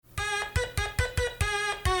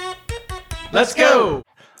Let's go!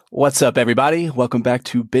 What's up, everybody? Welcome back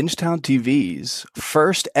to Bingetown TV's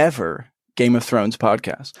first ever Game of Thrones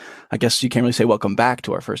podcast. I guess you can't really say welcome back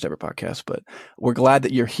to our first ever podcast, but we're glad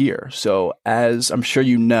that you're here. So, as I'm sure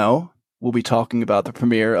you know, we'll be talking about the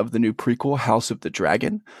premiere of the new prequel, House of the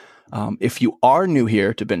Dragon. If you are new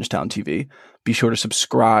here to Bingetown TV, be sure to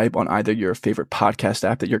subscribe on either your favorite podcast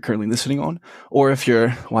app that you're currently listening on, or if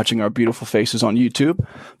you're watching our beautiful faces on YouTube,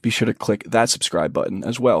 be sure to click that subscribe button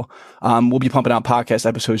as well. We'll be pumping out podcast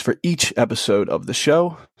episodes for each episode of the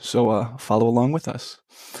show, so follow along with us.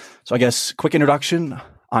 So I guess, quick introduction,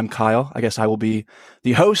 I'm Kyle. I guess I will be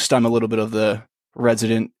the host. I'm a little bit of the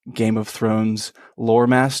resident Game of Thrones lore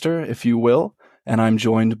master, if you will. And I'm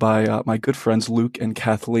joined by my good friends Luke and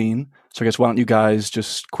Kathleen. So I guess why don't you guys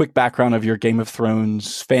just quick background of your Game of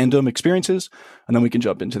Thrones fandom experiences, and then we can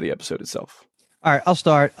jump into the episode itself. All right, I'll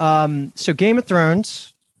start. So Game of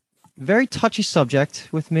Thrones, very touchy subject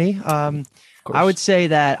with me. I would say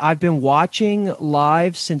that I've been watching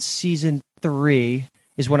live since season 3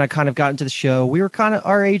 is when I kind of got into the show. We were kind of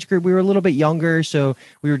our age group. We were a little bit younger, so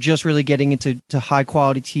we were just really getting into high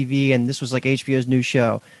quality TV, and this was like HBO's new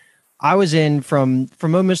show. I was in from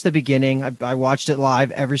almost the beginning. I watched it live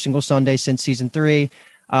every single Sunday since season 3.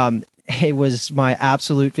 It was my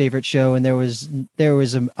absolute favorite show, and there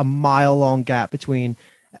was a mile long gap between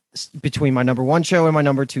my number 1 show and my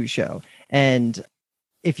number 2 show. And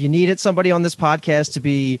if you needed somebody on this podcast to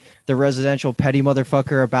be the residential petty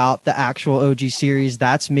motherfucker about the actual OG series,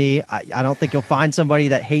 that's me. I don't think you'll find somebody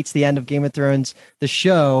that hates the end of Game of Thrones, the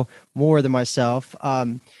show, more than myself.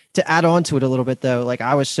 To add on to it a little bit, though, like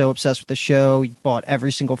I was so obsessed with the show, bought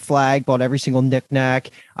every single flag, bought every single knickknack.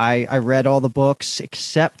 I read all the books,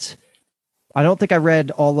 except I don't think I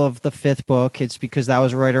read all of the 5th book. It's because that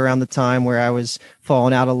was right around the time where I was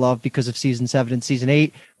falling out of love because of season 7 and season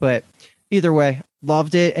 8. But either way,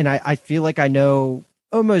 loved it. And I feel like I know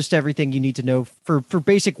almost everything you need to know for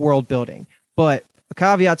basic world building. But a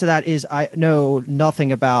caveat to that is I know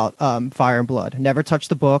nothing about Fire and Blood. Never touched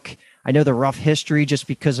the book. I know the rough history just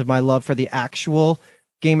because of my love for the actual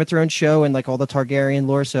Game of Thrones show and like all the Targaryen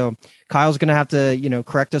lore. So Kyle's going to have to,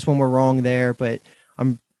 correct us when we're wrong there, but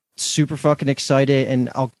I'm super fucking excited, and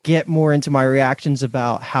I'll get more into my reactions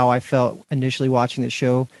about how I felt initially watching the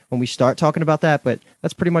show when we start talking about that, but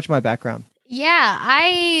that's pretty much my background. Yeah,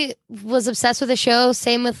 I was obsessed with the show.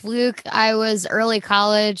 Same with Luke. I was early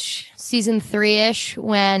college, season 3-ish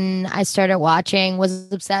when I started watching,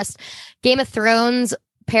 was obsessed. Game of Thrones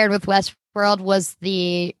paired with Westworld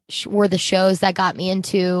were the shows that got me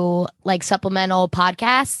into like supplemental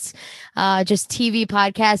podcasts, just TV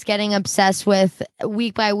podcasts, getting obsessed with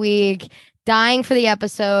week by week, dying for the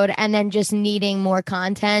episode, and then just needing more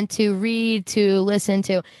content to read, to listen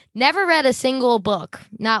to. Never read a single book,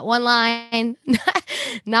 not one line,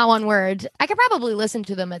 not one word. I could probably listen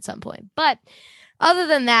to them at some point, but other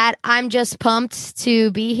than that, I'm just pumped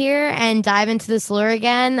to be here and dive into this lore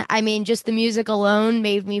again. I mean, just the music alone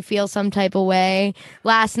made me feel some type of way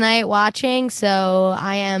last night watching, so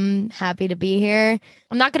I am happy to be here.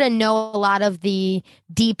 I'm not going to know a lot of the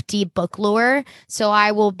deep book lore, so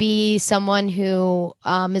I will be someone who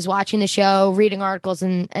is watching the show, reading articles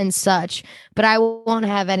and such, but I won't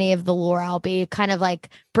have any of the lore. I'll be kind of like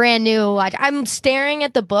brand new. I'm staring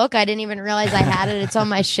at the book. I didn't even realize I had it. It's on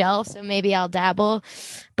my shelf, so maybe I'll dabble.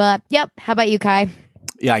 But yep, how about you, Kai?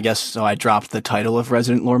 Yeah, I guess so. I dropped the title of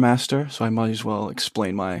Resident Lore Master, so I might as well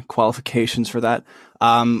explain my qualifications for that.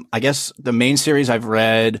 I guess the main series I've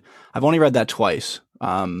only read that twice.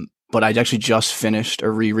 But I actually just finished a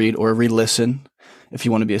reread or a re-listen, if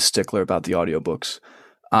you want to be a stickler about the audiobooks.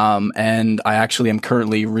 And I actually am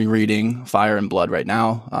currently rereading Fire and Blood right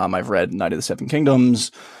now. I've read Night of the Seven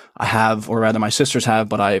Kingdoms. I have, or rather my sisters have,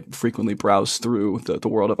 but I frequently browse through the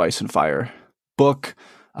World of Ice and Fire book.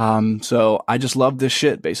 So I just love this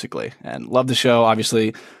shit, basically, and love the show.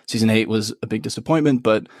 Obviously, season 8 was a big disappointment,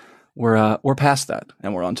 but we're past that,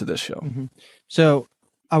 and we're on to this show. Mm-hmm. So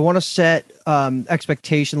I want to set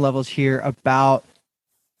expectation levels here about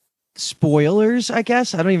spoilers, I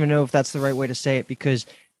guess. I don't even know if that's the right way to say it, because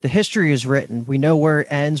the history is written. We know where it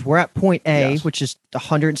ends. We're at point A, yes, which is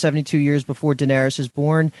 172 years before Daenerys is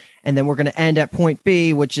born. And then we're going to end at point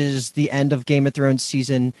B, which is the end of Game of Thrones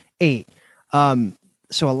season 8.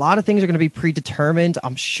 So a lot of things are going to be predetermined.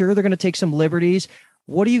 I'm sure they're going to take some liberties.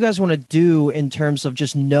 What do you guys want to do in terms of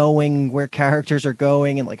just knowing where characters are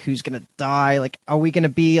going and like who's going to die? Like, are we going to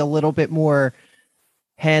be a little bit more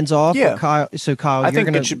hands off? Yeah. Kyle, I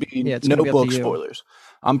think it should be no book spoilers.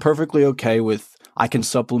 I'm perfectly okay with, I can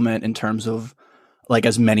supplement in terms of like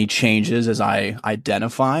as many changes as I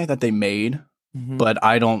identify that they made but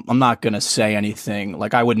I'm not going to say anything.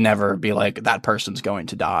 Like, I would never be like, that person's going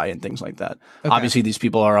to die and things like that. Okay. Obviously, these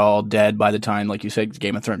people are all dead by the time, like you said,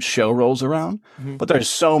 Game of Thrones show rolls around. But there's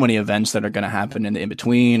so many events that are going to happen in the in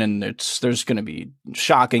between, and there's going to be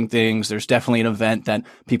shocking things. There's definitely an event that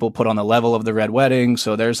people put on the level of the Red Wedding.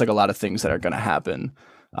 So there's like a lot of things that are going to happen.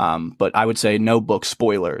 But I would say no book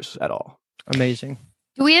spoilers at all. Amazing.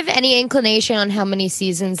 Do we have any inclination on how many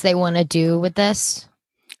seasons they want to do with this?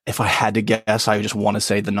 If I had to guess, I just want to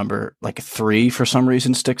say the number like 3 for some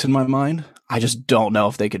reason sticks in my mind. I just don't know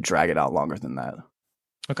if they could drag it out longer than that.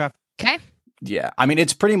 Okay. Yeah. I mean,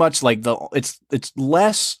 it's pretty much like it's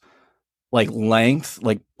less like length,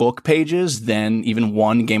 like book pages than even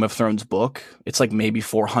one Game of Thrones book. It's like maybe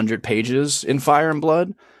 400 pages in Fire and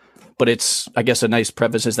Blood. But it's, I guess, a nice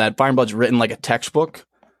preface is that Fire and Blood's written like a textbook.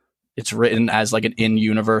 It's written as like an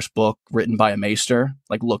in-universe book written by a maester,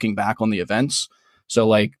 like looking back on the events. So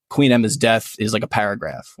like Queen Emma's death is like a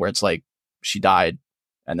paragraph where it's like she died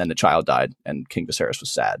and then the child died and King Viserys was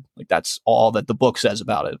sad. Like that's all that the book says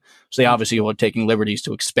about it. So they obviously are taking liberties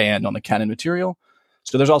to expand on the canon material.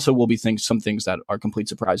 So there's also will be some things that are complete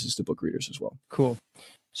surprises to book readers as well. Cool.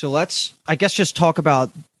 So let's, I guess, just talk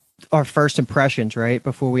about our first impressions, right?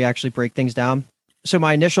 Before we actually break things down. So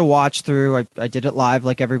my initial watch through, I did it live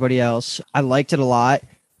like everybody else. I liked it a lot.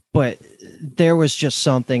 But there was just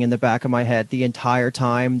something in the back of my head the entire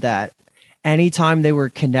time that anytime they were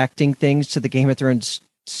connecting things to the Game of Thrones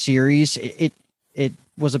series, it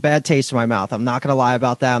was a bad taste in my mouth. I'm not going to lie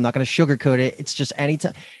about that. I'm not going to sugarcoat it. It's just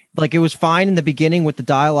anytime, like it was fine in the beginning with the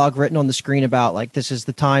dialogue written on the screen about like, this is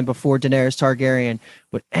the time before Daenerys Targaryen.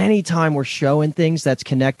 But anytime we're showing things that's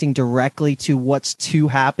connecting directly to what's to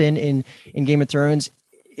happen in Game of Thrones,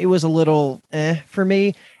 it was a little for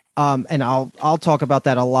me. And I'll talk about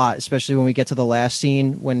that a lot, especially when we get to the last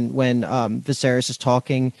scene when Viserys is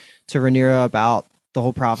talking to Rhaenyra about the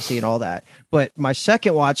whole prophecy and all that. But my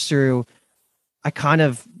second watch through, I kind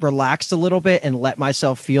of relaxed a little bit and let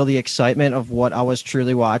myself feel the excitement of what I was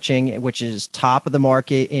truly watching, which is top of the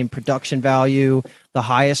market in production value, the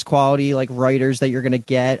highest quality like writers that you're going to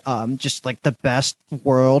get, just like the best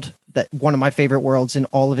world, that one of my favorite worlds in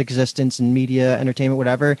all of existence in media, entertainment,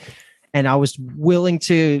 whatever. And I was willing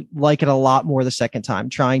to like it a lot more the second time,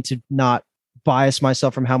 trying to not bias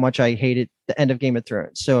myself from how much I hated the end of Game of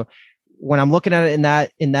Thrones. So when I'm looking at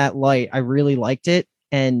it in that light, I really liked it.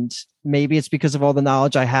 And maybe it's because of all the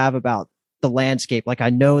knowledge I have about the landscape. Like I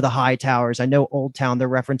know the high towers, I know Old Town, they're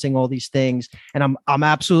referencing all these things. And I'm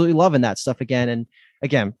absolutely loving that stuff again. And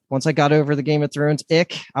again, once I got over the Game of Thrones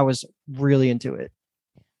ick, I was really into it.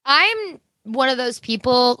 I'm one of those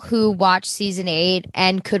people who watched season 8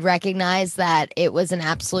 and could recognize that it was an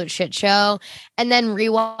absolute shit show and then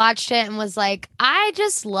rewatched it and was like, I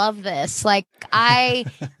just love this. Like I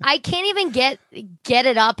can't even get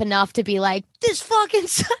it up enough to be like, this fucking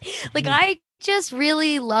like I just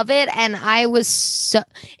really love it. And it was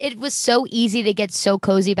so easy to get so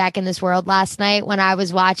cozy back in this world last night when I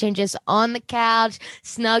was watching, just on the couch,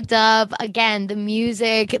 snugged up. Again, the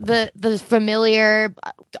music, the familiar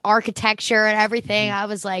architecture and everything. I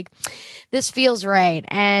was like, this feels right.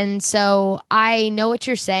 And so I know what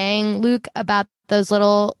you're saying, Luke, about those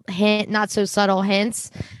little not so subtle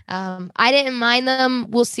hints. I didn't mind them.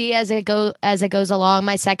 We'll see as it goes along.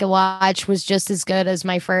 My second watch was just as good as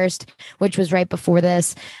my first, which was right before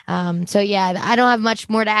this. So yeah, I don't have much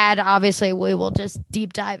more to add. Obviously, we will just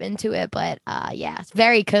deep dive into it. But yeah, it's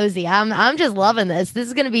very cozy. I'm just loving this. This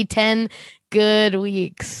is gonna be 10 good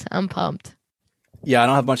weeks. I'm pumped. Yeah, I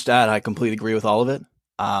don't have much to add. I completely agree with all of it.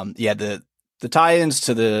 Yeah, the tie-ins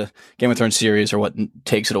to the Game of Thrones series are what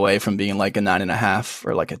takes it away from being like a 9.5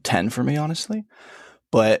 or like a 10 for me, honestly.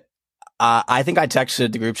 But I think I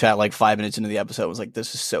texted the group chat like 5 minutes into the episode. I was like,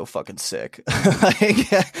 this is so fucking sick.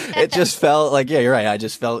 It just felt like, yeah, you're right. I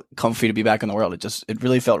just felt comfy to be back in the world. It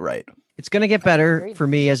really felt right. It's going to get better for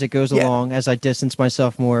me as it goes along, as I distance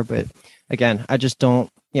myself more. But again, I just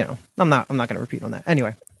don't, I'm not going to repeat on that.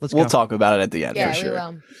 Anyway, we'll talk about it at the end for sure. We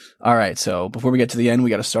will. All right. So before we get to the end,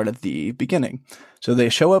 we got to start at the beginning. So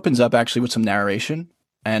the show opens up actually with some narration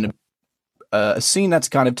and a scene that's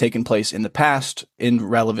kind of taken place in the past in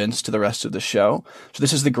relevance to the rest of the show. So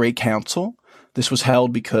this is the Great Council. This was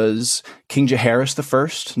held because King Jaehaerys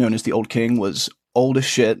I, known as the Old King, was old as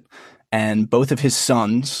shit, and both of his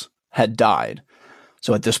sons had died.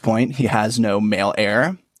 So at this point, he has no male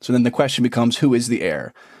heir. So then the question becomes, who is the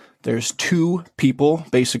heir? There's 2 people,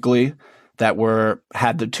 basically, that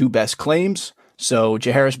had the 2 best claims. So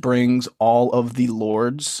Jaehaerys brings all of the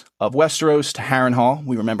lords of Westeros to Harrenhal.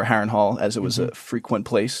 We remember Harrenhal as it was a frequent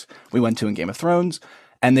place we went to in Game of Thrones.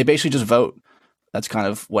 And they basically just vote. That's kind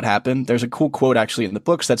of what happened. There's a cool quote actually in the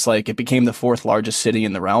books that's like, it became the 4th largest city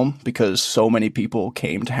in the realm because so many people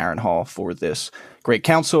came to Harrenhal for this great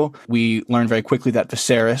council. We learned very quickly that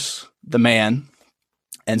Viserys, the man,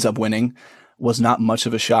 ends up winning. Was not much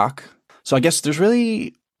of a shock. So I guess there's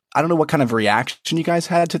really, I don't know what kind of reaction you guys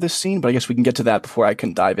had to this scene, but I guess we can get to that before I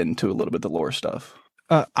can dive into a little bit of the lore stuff.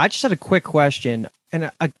 I just had a quick question,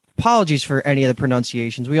 and apologies for any of the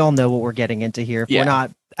pronunciations. We all know what we're getting into here. If we're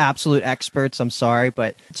not absolute experts, I'm sorry.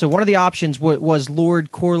 But so one of the options was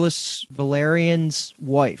Lord Corlys Valerian's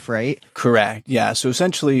wife, right? Correct. Yeah. So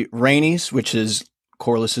essentially, Rhaenys, which is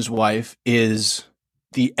Corlys's wife, is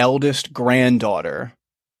the eldest granddaughter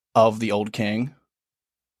of the old king.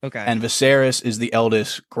 Okay. And Viserys is the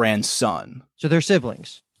eldest grandson. So they're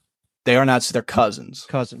siblings. They are not. They're cousins.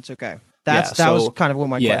 Cousins. Okay. That was kind of what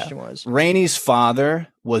my question was. Rhaenys' father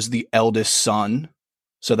was the eldest son.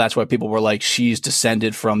 So that's why people were like, she's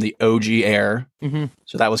descended from the OG heir. Mm-hmm.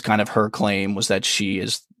 So that was kind of her claim, was that she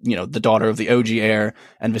is, the daughter of the OG heir,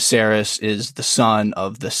 and Viserys is the son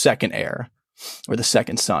of the second heir, or the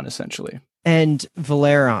second son, essentially. And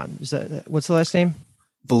Valerian, what's the last name?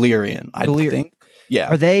 Valyrian, I think. Yeah.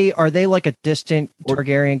 Are they like a distant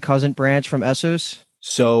Targaryen cousin branch from Essos?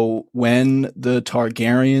 So when the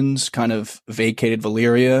Targaryens kind of vacated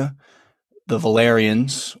Valyria, the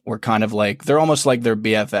Valerians were kind of like, they're almost like their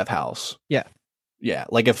BFF house. Yeah. Yeah.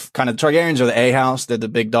 Like if kind of the Targaryens are the A house, they're the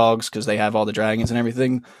big dogs because they have all the dragons and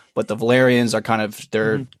everything. But the Valerians are kind of,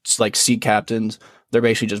 they're like sea captains. They're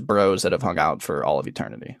basically just bros that have hung out for all of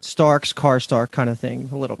eternity. Starks, Karstark kind of thing,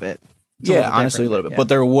 a little bit. Honestly, a little bit. Yeah. But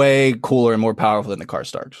they're way cooler and more powerful than the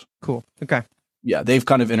Karstarks. Cool. Okay. Yeah, they've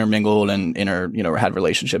kind of intermingled and had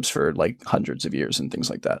relationships for like hundreds of years and things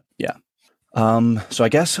like that. Yeah. So I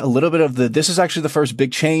guess a little bit of this is actually the first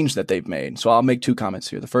big change that they've made. So I'll make 2 comments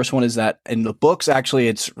here. The first one is that in the books, actually,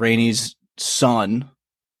 it's Rhaenys' son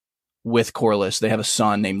with Corlys. They have a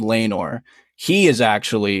son named Laenor. He is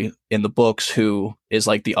actually in the books who is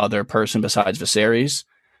like the other person besides Viserys.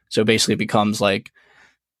 So basically it becomes like,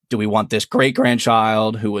 do we want this great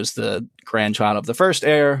grandchild who was the grandchild of the first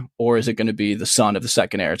heir, or is it going to be the son of the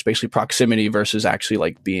second heir? It's basically proximity versus actually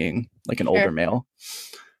like being like an older male.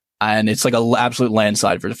 And it's like an absolute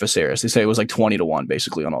landslide for Viserys. They say it was like 20-1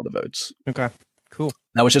 basically on all the votes. Okay, cool.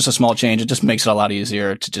 That was just a small change. It just makes it a lot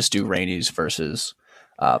easier to just do Rhaenys versus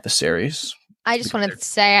Viserys. I just wanted to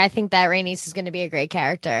say, I think that Rhaenys is going to be a great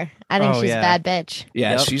character. I think she's a bad bitch.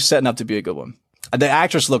 Yeah, she's setting up to be a good one. The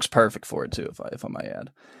actress looks perfect for it too, if I might add.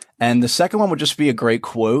 And the second one would just be a great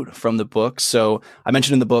quote from the book. So I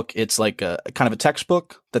mentioned in the book, it's like a kind of a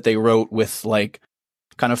textbook that they wrote with like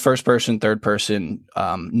kind of first person, third person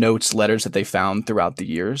notes, letters that they found throughout the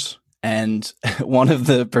years. And one of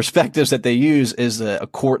the perspectives that they use is a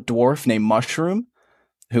court dwarf named Mushroom,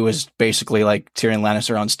 who is basically like Tyrion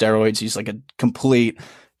Lannister on steroids. He's like a complete,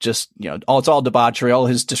 just, it's all debauchery. All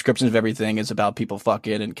his descriptions of everything is about people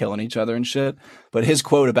fucking and killing each other and shit. But his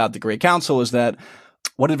quote about the Great Council is that,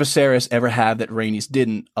 what did Viserys ever have that Rhaenys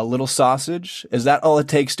didn't? A little sausage? Is that all it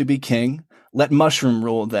takes to be king? Let Mushroom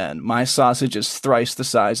rule then. My sausage is thrice the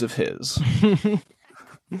size of his.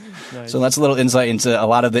 Nice. So that's a little insight into a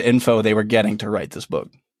lot of the info they were getting to write this book.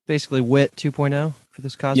 Basically Wit 2.0 for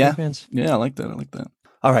this Cosmo fans. Yeah, I like that.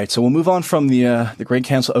 All right, so we'll move on from the Great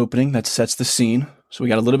Council opening that sets the scene. So we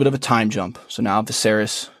got a little bit of a time jump. So now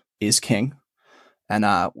Viserys is king. And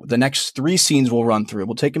the next 3 scenes we'll run through.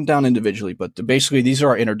 We'll take them down individually, but basically these are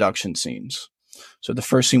our introduction scenes. So the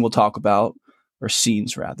first scene we'll talk about, or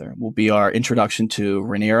scenes rather, will be our introduction to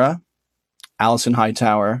Rhaenyra, Alicent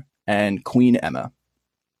Hightower, and Queen Aemma.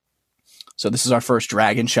 So this is our first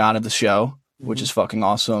dragon shot of the show, which is fucking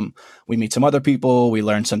awesome. We meet some other people. We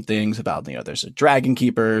learn some things about, there's a dragon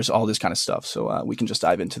keepers, all this kind of stuff. So we can just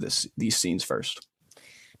dive into these scenes first.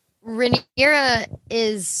 Rhaenyra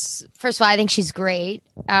is, first of all, I think she's great.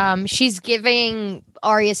 She's giving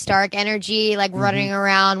Arya Stark energy, like running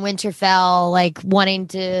around Winterfell, like wanting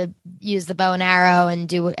to use the bow and arrow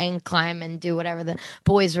and climb and do whatever the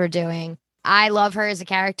boys were doing. I love her as a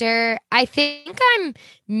character. I think I'm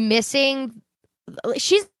missing.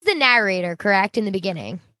 She's the narrator, correct, in the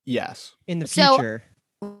beginning? Yes. In the future.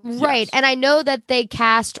 Right. Yes. And I know that they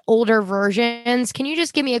cast older versions. Can you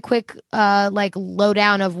just give me a quick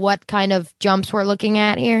lowdown of what kind of jumps we're looking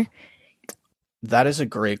at here? That is a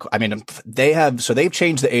great, they've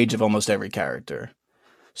changed the age of almost every character.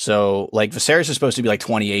 So like Viserys is supposed to be like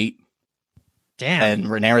 28. Damn. And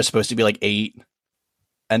Rhaenyra is supposed to be like 8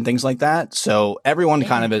 and things like that. So everyone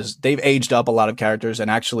kind of they've aged up a lot of characters.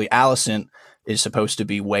 And actually Alicent is supposed to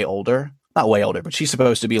be way older. Not way older, but she's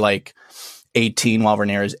supposed to be like 18 while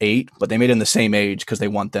Rhaenyra is 8, but they made them the same age because they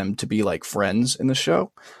want them to be like friends in the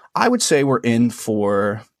show. I would say we're in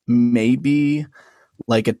for maybe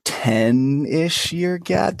like a 10-ish year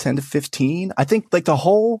gap, 10 to 15. I think like the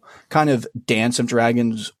whole kind of Dance of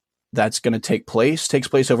Dragons that's going to takes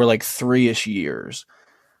place over like 3-ish years,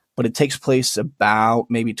 but it takes place about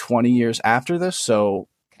maybe 20 years after this. So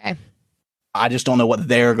Okay. I just don't know what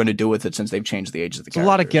they're going to do with it since they've changed the ages of the It's characters. a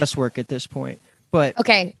lot of guesswork at this point. But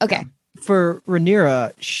Okay. for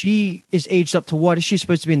Rhaenyra, she is aged up to what is she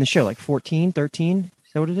supposed to be in the show? Like 14, 13?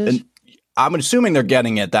 Is that what it is? And I'm assuming they're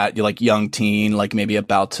getting at that like young teen, like maybe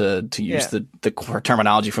about to use the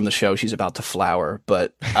terminology from the show. She's about to flower,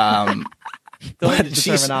 but Don't but use the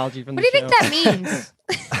she's- terminology from What the do you show. think that means?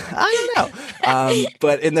 I don't know.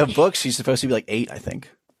 But in the book, she's supposed to be like 8, I think.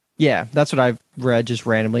 Yeah, that's what I've read just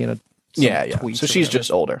randomly in a Yeah. tweets So or she's whatever.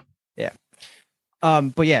 just older.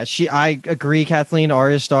 But yeah, I agree. Kathleen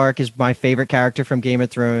Arya Stark is my favorite character from Game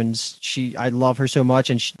of Thrones. I love her so much,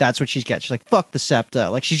 and that's what she's got. She's like, fuck the septa.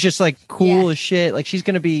 Like she's just like cool Yeah. as shit. Like she's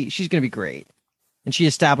gonna be great, and she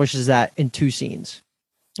establishes that in 2 scenes.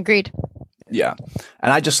 Agreed. Yeah.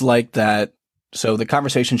 And I just like that. So the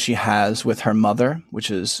conversation she has with her mother, which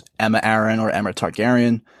is Emma Arryn or Emma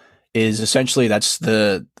Targaryen, is essentially that's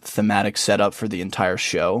the thematic setup for the entire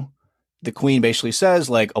show. The queen basically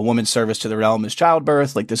says, like, a woman's service to the realm is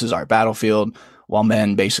childbirth. Like, this is our battlefield, while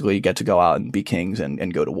men basically get to go out and be kings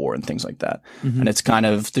and go to war and things like that. Mhm. And it's kind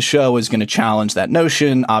of, the show is going to challenge that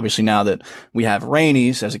notion. Obviously, now that we have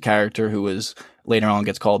Rhaenys as a character who is later on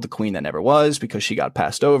gets called the queen that never was because she got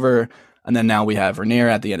passed over. And then now we have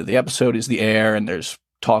Rhaenyra at the end of the episode is the heir. And there's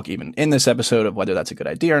talk even in this episode of whether that's a good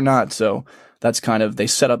idea or not. So that's kind of, they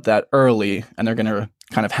set up that early and they're going to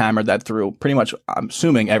kind of hammer that through pretty much, I'm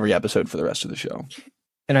assuming, every episode for the rest of the show.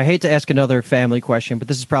 And I hate to ask another family question, but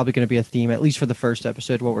this is probably going to be a theme, at least for the first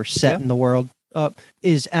episode, while we're setting the world up.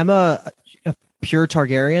 Is Emma a pure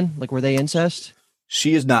Targaryen? Like, were they incest?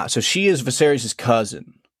 She is not. So she is Viserys'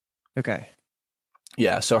 cousin. Okay.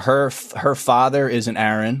 Yeah. So her father is an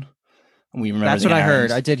Arryn. We remember That's the what I heard.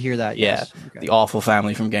 Arryns. I did hear that. Yeah. Yes. Okay. The awful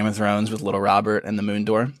family from Game of Thrones with Little Robert and the Moon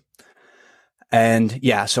Door. And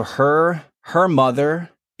yeah, so her mother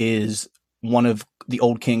is one of the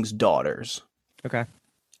old king's daughters. Okay.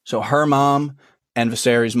 So her mom and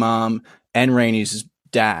Viserys' mom and Rhaenys'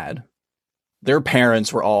 dad, their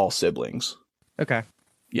parents were all siblings. Okay.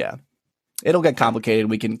 Yeah. It'll get complicated.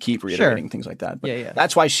 We can keep reiterating things like that. But Yeah.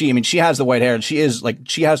 that's why she has the white hair and she has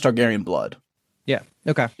Targaryen blood. Yeah.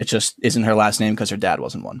 Okay. It just isn't her last name because her dad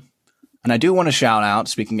wasn't one. And I do want to shout out,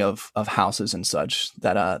 speaking of houses and such,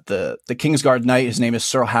 that the Kingsguard Knight, his name is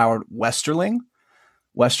Sir Howard Westerling.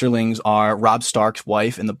 Westerlings are Robb Stark's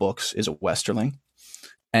wife in the books is a Westerling.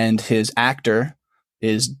 And his actor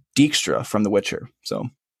is Dijkstra from The Witcher. So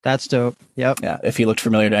That's dope. Yep. yeah, if he looked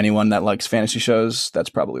familiar to anyone that likes fantasy shows, that's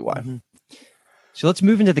probably why. Mhm. So let's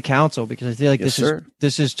move into the council because I feel like Yes, sir.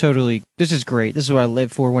 this is great. This is what I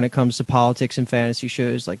live for when it comes to politics and fantasy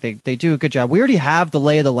shows. Like they do a good job. We already have the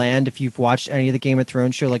lay of the land. If you've watched any of the Game of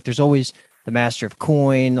Thrones show, like there's always the Master of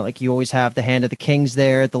Coin. Like you always have the Hand of the Kings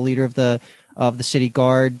there, the leader of the city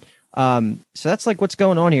guard. So that's like what's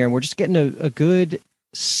going on here, and we're just getting a good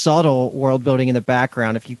subtle world building in the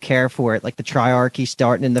background if you care for it. Like the Triarchy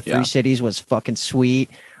starting in the Free Yeah. Cities was fucking sweet.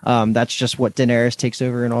 That's just what Daenerys takes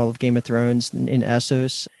over in all of Game of Thrones in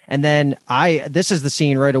Essos. And then this is the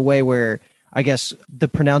scene right away where I guess the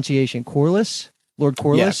pronunciation Lord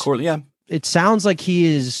Corlys. Yeah. It sounds like he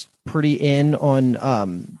is pretty in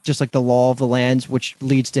on just like the law of the lands, which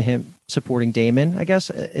leads to him supporting Daemon, I guess,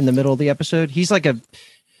 in the middle of the episode. He's like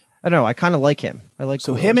I don't know. I kind of like him. I like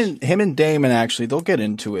So Corlys. him and Damon, actually, they'll get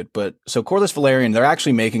into it. But so Corlys Velaryon, they're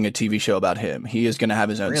actually making a TV show about him. He is going to have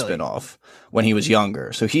his own Really? spinoff when he was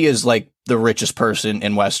younger. So he is like the richest person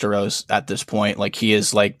in Westeros at this point. Like he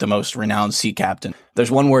is like the most renowned sea captain.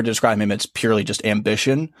 There's one word to describe him. It's purely just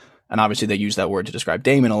ambition. And obviously they use that word to describe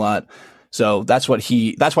Damon a lot. So that's why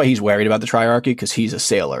he's worried about the Triarchy, because he's a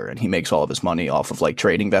sailor and he makes all of his money off of like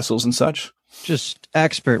trading vessels and such. Just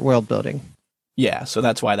expert world building. Yeah, so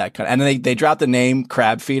that's why that kind of, and then they dropped the name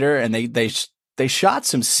Crab Feeder, and they shot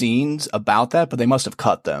some scenes about that, but they must have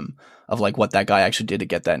cut them of like what that guy actually did to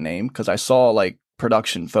get that name, because I saw like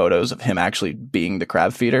production photos of him actually being the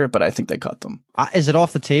Crab Feeder, but I think they cut them. Is it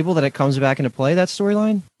off the table that it comes back into play, that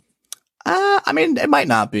storyline? I mean, it might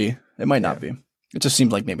not be. It might not be. It just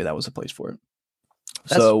seemed like maybe that was a place for it.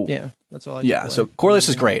 That's all. I So Corlys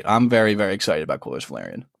is great. I'm very, very excited about Corlys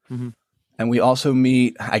Velaryon. Mhm. And we also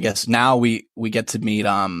meet, I guess now we get to meet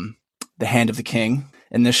the Hand of the King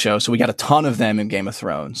in this show. So we got a ton of them in Game of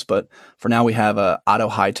Thrones. But for now we have Otto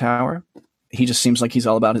Hightower. He just seems like he's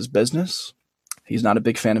all about his business. He's not a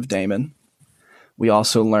big fan of Daemon. We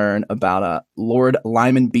also learn about Lord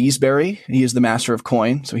Lyman Beesbury. He is the master of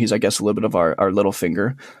coin, so he's, I guess, a little bit of our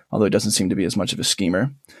Littlefinger, although he doesn't seem to be as much of a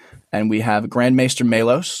schemer. And we have Grand Maester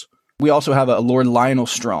Malos. We also have a Lord Lionel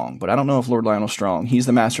Strong, but I don't know if Lord Lionel Strong, he's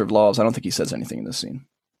the master of laws. I don't think he says anything in this scene.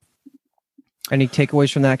 Any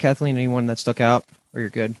takeaways from that, Kathleen? Anyone that stuck out, or you're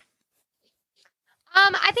good?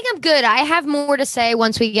 I think I'm good. I have more to say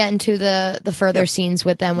once we get into the further scenes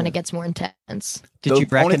with them when it gets more intense. Did you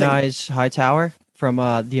recognize Hightower from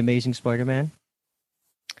The Amazing Spider-Man?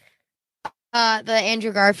 The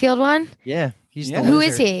Andrew Garfield one? Yeah. He's the Who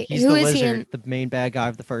is he? He's Who the is lizard, he in? the main bad guy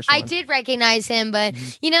of the first one. I did recognize him, but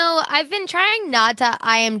I've been trying not to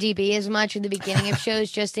IMDb as much at the beginning of shows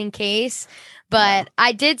just in case. But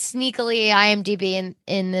I did sneakily IMDb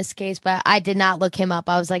in this case, but I did not look him up.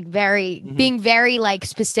 I was like being very like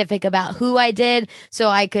specific about who I did so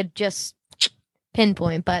I could just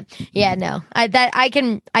pinpoint. But yeah, no, I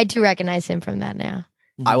do recognize him from that now.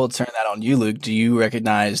 I will turn that on you, Luke. Do you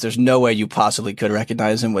recognize, there's no way you possibly could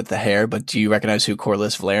recognize him with the hair, but do you recognize who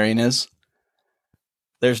Corlys Velaryon is?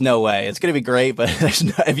 There's no way. It's going to be great, but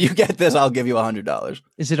if you get this, I'll give you $100.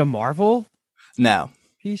 Is it a Marvel No.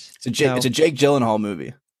 piece? It's a Jake Gyllenhaal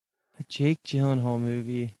movie. A Jake Gyllenhaal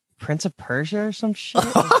movie. Prince of Persia or some shit?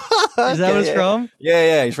 Is that what it's from?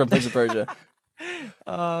 Yeah, he's from Prince of Persia.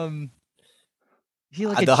 He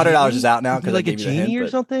like the $100 is out now because like a genie or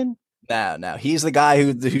something? No. He's the guy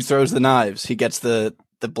who throws the knives. He gets the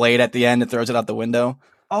blade at the end and throws it out the window.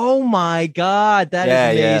 Oh my god, that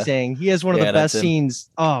is amazing. He has one of the best him. scenes.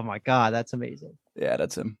 Oh my god, that's amazing. Yeah,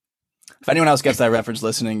 that's him. If anyone else gets that reference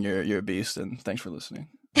listening, you're a beast, and thanks for listening.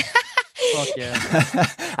 Fuck yeah.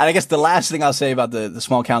 And I guess the last thing I'll say about the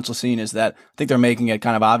small council scene is that I think they're making it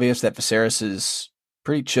kind of obvious that Viserys is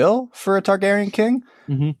pretty chill for a Targaryen king.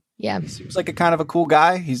 Mm-hmm. Yeah. He seems like a kind of a cool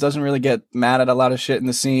guy. He doesn't really get mad at a lot of shit in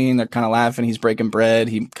the scene. They're kind of laughing. He's breaking bread.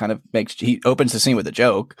 He opens the scene with a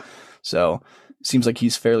joke. So it seems like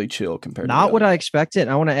he's fairly chill compared to Not what I expected.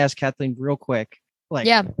 I want to ask Kathleen real quick.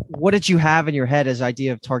 What did you have in your head as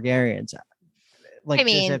idea of Targaryens? I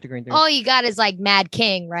mean, all you got is like Mad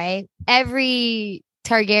King, right? Every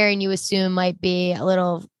Targaryen you assume might be a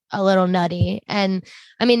little nutty. And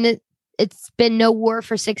I mean, it's been no war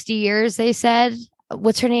for 60 years, they said.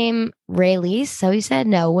 What's her name? Rhaelys? So he said?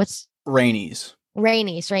 No, what's Rhaenys.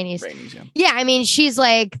 Rhaenys, yeah. I mean, she's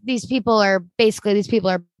like, these people are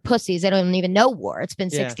pussies. They don't even know war. It's been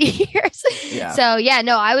 60 years. Yeah. So yeah,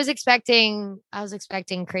 no, I was expecting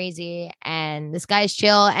crazy, and this guy's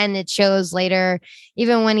chill, and it shows later,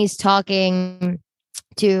 even when he's talking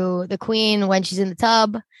to the queen when she's in the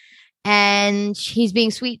tub and he's being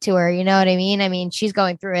sweet to her. You know what I mean? I mean, she's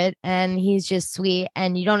going through it and he's just sweet,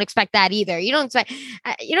 and you don't expect that either. You don't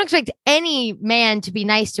expect any man to be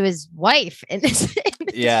nice to his wife in this show.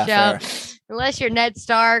 Fair. Unless you're Ned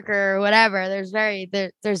Stark or whatever.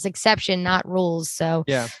 There's exception, not rules. So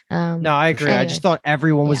yeah. No, I agree. Anyway. I just thought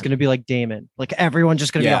everyone was going to be like Daemon. Like everyone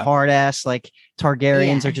just going to be a hard ass. Like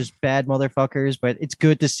Targaryens are just bad motherfuckers. But it's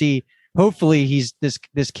good to see. Hopefully,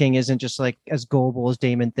 this king isn't just like as gullible as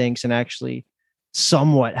Daemon thinks, and actually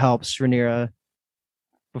somewhat helps Rhaenyra.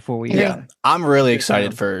 Before we, I'm really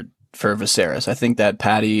excited for Viserys. I think that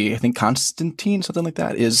Constantine, something like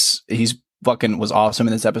that, he's fucking was awesome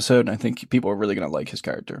in this episode, and I think people are really going to like his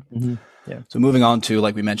character. Mm-hmm. Yeah. So moving on to,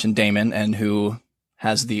 like we mentioned, Daemon, and who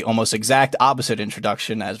has the almost exact opposite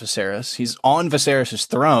introduction as Viserys. He's on Viserys'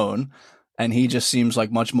 throne, and he just seems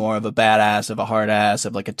like much more of a badass, of a hard ass,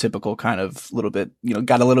 of like a typical kind of little bit,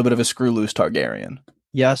 got a little bit of a screw loose Targaryen.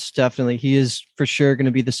 Yes, definitely. He is for sure going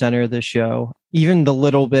to be the center of this show. Even the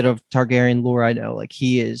little bit of Targaryen lore I know, like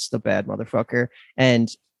he is the bad motherfucker. And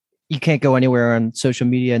you can't go anywhere on social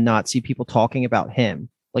media and not see people talking about him.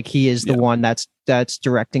 Like he is the one that's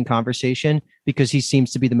directing conversation because he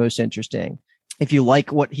seems to be the most interesting. If you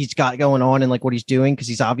like what he's got going on and like what he's doing, because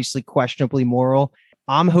he's obviously questionably moral,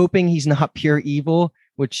 I'm hoping he's not pure evil,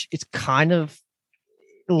 which it's kind of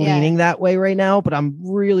leaning that way right now. But I'm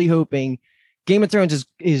really hoping Game of Thrones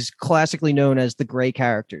is classically known as the gray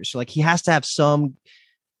characters. So like he has to have some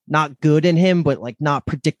not good in him, but like not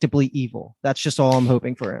predictably evil. That's just all I'm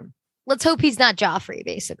hoping for him. Let's hope he's not Joffrey,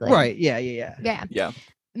 basically. Right. Yeah.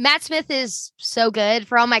 Matt Smith is so good.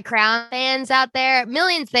 For all my Crown fans out there,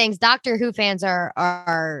 millions of things. Doctor Who fans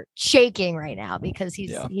are shaking right now because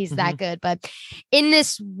he's that good. But in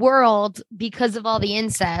this world, because of all the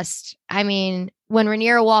incest, I mean, when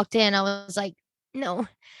Rhaenyra walked in, I was like, no.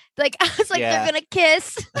 Like, I was like, they're going to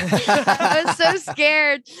kiss. I was so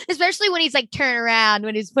scared, especially when he's like turning around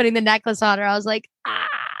when he's putting the necklace on her. I was like,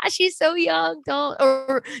 she's so young. Don't,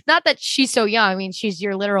 or not that she's so young. I mean, she's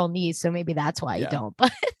your literal niece, so maybe that's why you don't.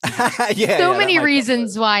 But so many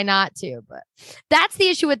reasons why not to. But that's the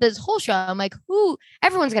issue with this whole show. I'm like,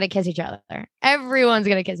 everyone's gonna kiss each other. Everyone's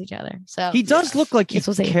gonna kiss each other. So he does look like he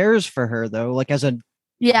cares for her though, like as a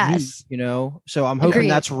yes, you know. So I'm hoping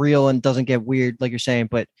that's real and doesn't get weird, like you're saying.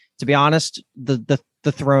 But to be honest,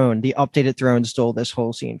 the throne, the updated throne stole this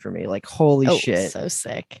whole scene for me. Like, holy shit. So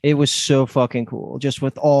sick. It was so fucking cool. Just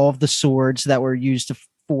with all of the swords that were used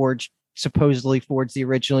to supposedly forge the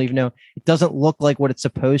original, even though it doesn't look like what it's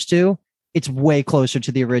supposed to. It's way closer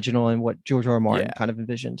to the original and what George R. R. Martin kind of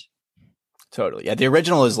envisioned. Totally. Yeah. The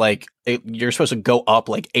original is like, you're supposed to go up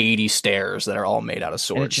like 80 stairs that are all made out of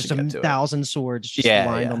swords. And it's just 1,000 swords just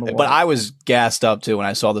lined on the wall. But I was gassed up too when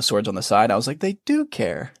I saw the swords on the side. I was like, they do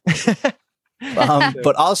care.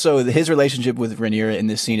 But also his relationship with Rhaenyra in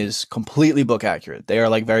this scene is completely book accurate. They are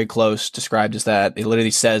like very close, described as that. It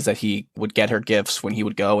literally says that he would get her gifts when he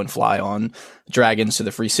would go and fly on dragons to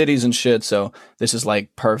the free cities and shit. So this is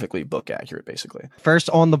like perfectly book accurate, basically.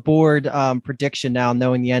 First on the board prediction now,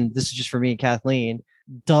 knowing the end, this is just for me and Kathleen.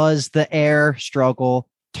 Does the heir struggle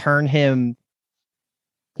turn him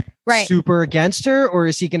super against her, or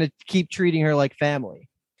is he going to keep treating her like family?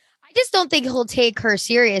 I just don't think he'll take her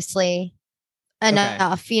seriously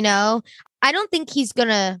enough, you know. I don't think he's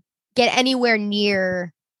gonna get anywhere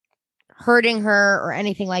near hurting her or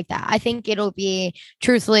anything like that. I think it'll be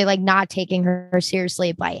truthfully like not taking her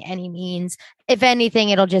seriously by any means. If anything,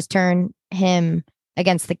 it'll just turn him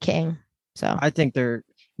against the king. So I think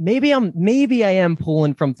maybe I am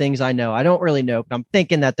pulling from things I know. I don't really know, but I'm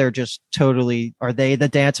thinking that they're just totally, are they the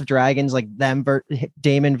Dance of Dragons, like them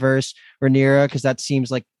Daemon versus Rhaenyra? Because that seems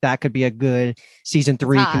like that could be a good season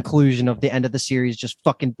 3 conclusion of the end of the series. Just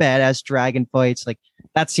fucking badass dragon fights. Like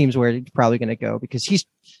that seems where it's probably going to go, because he's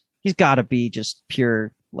got to be just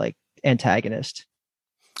pure like antagonist.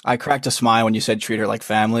 I cracked a smile when you said treat her like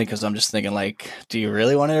family, because I'm just thinking like, do you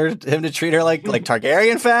really want him to treat her like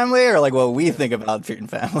Targaryen family, or like what we think about treating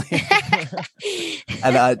family?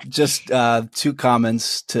 And just 2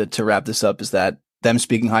 comments to wrap this up is that them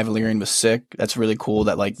speaking High Valyrian was sick. That's really cool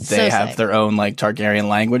that like they have their own like Targaryen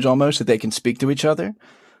language almost that they can speak to each other.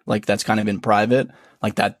 Like that's kind of in private,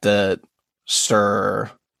 like that the Sir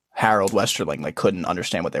Harold Westerling like couldn't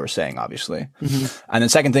understand what they were saying, obviously. And the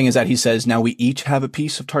second thing is that he says, now we each have a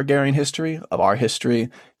piece of Targaryen history, of our history.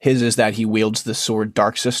 His is that he wields the sword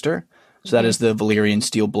Dark Sister. So that is the Valyrian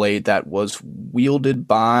steel blade that was wielded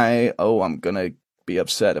by, I'm going to be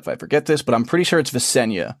upset if I forget this, but I'm pretty sure it's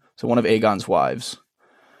Visenya. So one of Aegon's wives.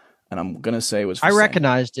 And I'm going to say it was Visenya. I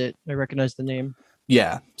recognized it. I recognized the name.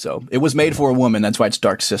 Yeah. So it was made for a woman. That's why it's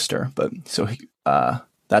Dark Sister. But so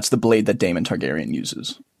that's the blade that Daemon Targaryen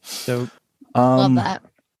uses. So love that.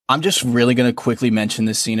 I'm just really going to quickly mention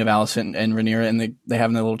this scene of Alicent and Rhaenyra, and they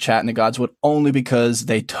having a little chat in the Godswood, only because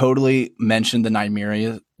they totally mentioned the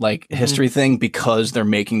Nymeria like history thing, because they're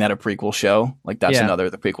making that a prequel show. Like that's another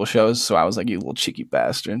of the prequel shows. So I was like, you little cheeky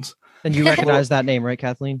bastards. And you recognize that name, right,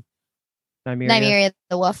 Kathleen? Nymeria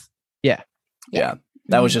the wolf. Yeah.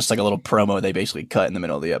 That was just like a little promo they basically cut in the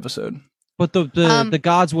middle of the episode. But the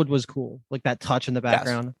Godswood was cool, like that touch in the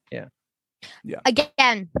background. Yes. Yeah.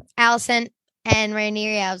 Again, Alicent and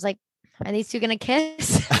Rhaenyra, I was like, are these two gonna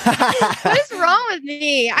kiss? What is wrong with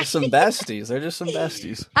me? They're some besties. They're just some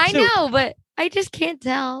besties. I know, but I just can't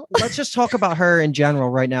tell. Let's just talk about her in general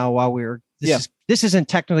right now while this isn't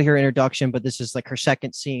technically her introduction, but this is like her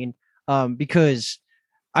second scene. Because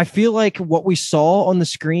I feel like what we saw on the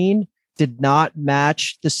screen did not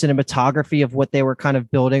match the cinematography of what they were kind of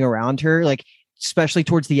building around her. Like, especially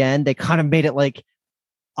towards the end, they kind of made it like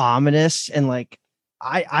ominous, and like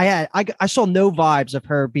I saw no vibes of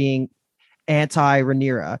her being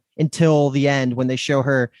anti-Rhaenyra until the end, when they show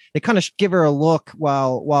her, they kind of give her a look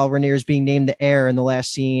while Rhaenyra's being named the heir in the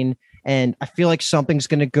last scene, and I feel like something's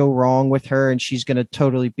going to go wrong with her and she's going to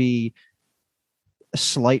totally be a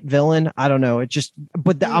slight villain. I don't know.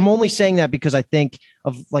 I'm only saying that because I think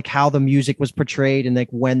of like how the music was portrayed and like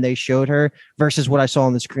when they showed her versus what I saw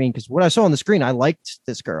on the screen. Because what I saw on the screen, I liked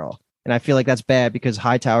this girl. And I feel like that's bad because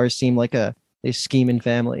Hightowers seem like a scheming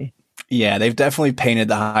family. Yeah, they've definitely painted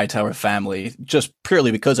the Hightower family just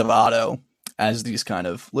purely because of Otto as these kind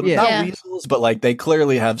of little, not weasels, but like they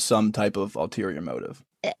clearly have some type of ulterior motive.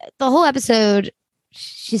 The whole episode,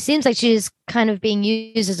 she seems like she's kind of being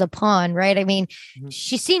used as a pawn, right? I mean,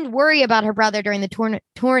 she seemed worried about her brother during the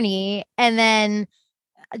tourney, and then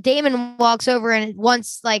Daemon walks over and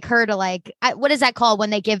wants like her to like, what is that called when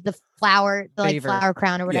they give the flower, the like flower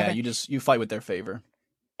crown or whatever? Yeah, you fight with their favor.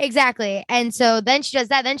 Exactly. And so then she does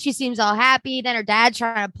that. Then she seems all happy. Then her dad's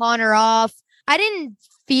trying to pawn her off. I didn't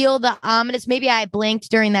feel the ominous. Maybe I blinked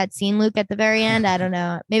during that scene, Luke, at the very end. I don't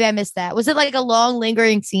know. Maybe I missed that. Was it like a long,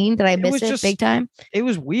 lingering scene? Did I miss it big time? It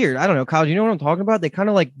was weird. I don't know, Kyle. Do you know what I'm talking about? They kind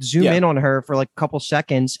of like zoom in on her for like a couple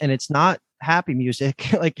seconds, and it's not happy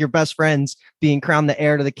music like your best friends being crowned the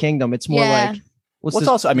heir to the kingdom. It's more like what's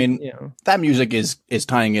also, I mean, that music is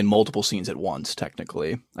tying in multiple scenes at once,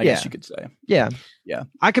 technically, I guess you could say. Yeah.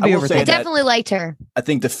 I could be over. I definitely liked her. I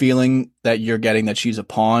think the feeling that you're getting that she's a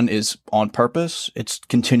pawn is on purpose. It's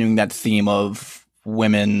continuing that theme of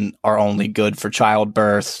women are only good for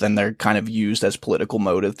childbirth and they're kind of used as political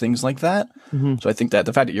motive, things like that. Mm-hmm. So I think that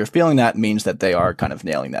the fact that you're feeling that means that they are kind of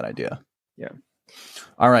nailing that idea. Yeah.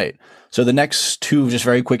 All right. So the next two just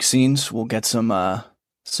very quick scenes, we'll get some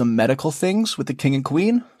medical things with the king and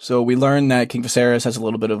queen. So we learn that King Viserys has a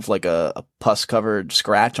little bit of like a pus-covered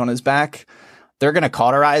scratch on his back. They're going to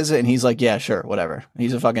cauterize it, and he's like, yeah, sure, whatever.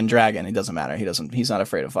 He's a fucking dragon. It doesn't matter. He's not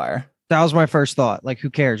afraid of fire. That was my first thought. Like, who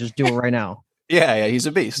cares? Just do it right now. Yeah, he's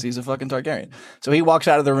a beast. He's a fucking Targaryen. So he walks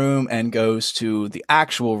out of the room and goes to the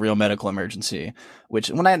actual real medical emergency, which,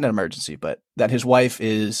 well, not an emergency, but that his wife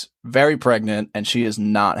is very pregnant and she is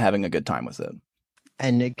not having a good time with it.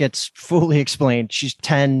 And it gets fully explained. She's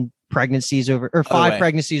 10 pregnancies over, or 5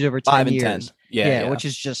 pregnancies over 10 years. 10. Yeah, which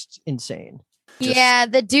is just insane. Yeah,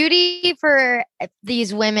 the duty for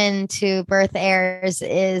these women to birth heirs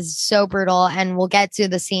is so brutal. And we'll get to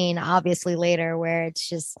the scene, obviously, later where it's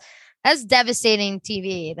just... That's devastating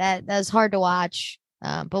TV. That's hard to watch,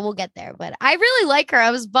 but we'll get there. But I really like her. I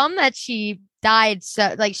was bummed that she died.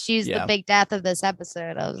 So, like, she's the big death of this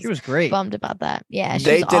episode. She was great. Bummed about that. Yeah,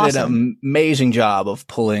 they did an amazing job of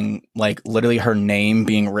pulling, like, literally her name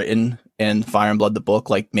being written in Fire and Blood, the book,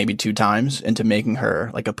 like maybe 2 times, into making her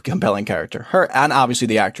like a compelling character. Her and obviously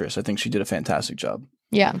the actress. I think she did a fantastic job.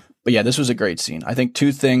 Yeah. But yeah, this was a great scene. I think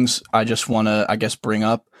 2 things I just want to, I guess, bring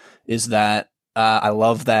up is that I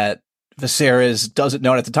love that Viserys doesn't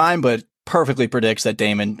know it at the time, but perfectly predicts that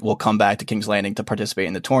Daemon will come back to King's Landing to participate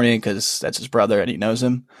in the tourney because that's his brother and he knows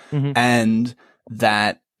him. Mm-hmm. And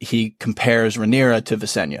that he compares Rhaenyra to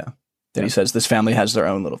Visenya. That he says this family has their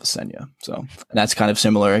own little Visenya. So that's kind of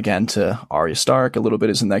similar again to Arya Stark. A little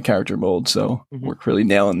bit is in that character mold. So we're really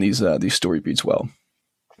nailing these story beats well.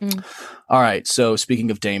 Mm. All right. So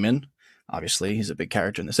speaking of Daemon, obviously he's a big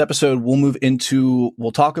character in this episode.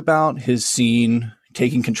 We'll talk about his scene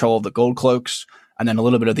taking control of the Gold Cloaks, and then a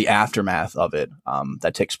little bit of the aftermath of it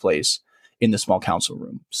that takes place in the small council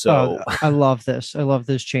room. So I love this. I love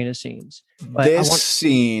this chain of scenes. But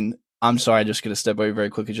scene, I'm sorry, I'm just going to step away very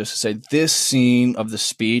quickly just to say this scene of the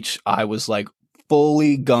speech, I was like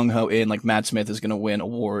fully gung-ho in, like Matt Smith is going to win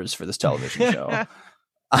awards for this television show.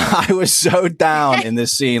 I was so down in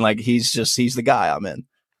this scene. Like he's the guy I'm in.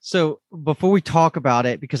 So before we talk about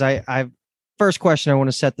it, because I've first question I want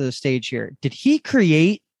to set the stage here. Did he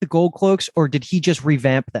create the Gold Cloaks or did he just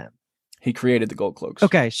revamp them? He created the Gold Cloaks.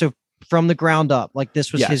 Okay, so from the ground up, like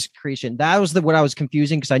this was his creation. That was what I was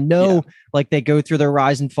confusing because I know like they go through their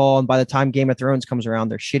rise and fall, and by the time Game of Thrones comes around,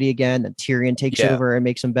 they're shitty again. And Tyrion takes over and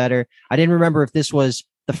makes them better. I didn't remember if this was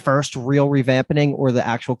the first real revamping or the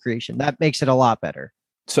actual creation. That makes it a lot better.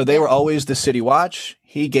 So they were always the City Watch.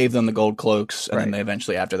 He gave them the Gold Cloaks, and then they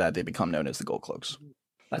eventually, after that, they become known as the Gold Cloaks.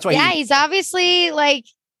 That's why. Yeah, he's obviously like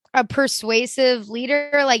a persuasive leader.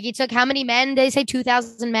 Like he took how many men? They say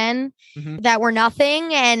 2,000 men that were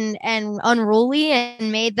nothing and unruly,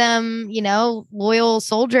 and made them, loyal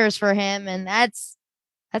soldiers for him. And that's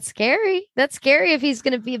scary. That's scary if he's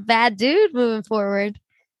going to be a bad dude moving forward.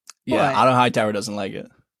 Yeah, Otto Hightower doesn't like it.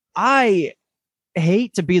 I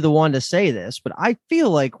hate to be the one to say this, but I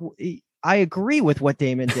feel like I agree with what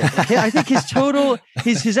Daemon did. I think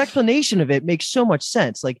his explanation of it makes so much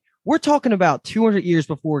sense. Like we're talking about 200 years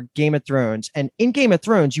before Game of Thrones, and in Game of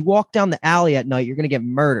Thrones, you walk down the alley at night, you're going to get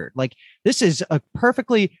murdered. Like this is a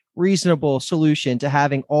perfectly reasonable solution to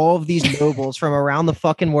having all of these nobles from around the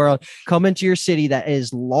fucking world come into your city that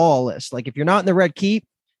is lawless. Like if you're not in the Red Keep,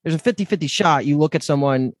 there's a 50-50 shot. You look at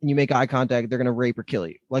someone and you make eye contact, they're going to rape or kill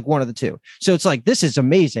you. Like one of the two. So it's like, this is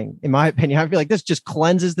amazing. In my opinion, I feel like this just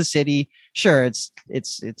cleanses the city. Sure.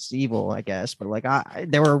 It's evil, I guess. But like,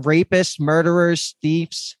 there were rapists, murderers,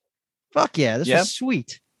 thieves. Fuck yeah. This was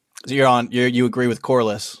sweet. So you agree with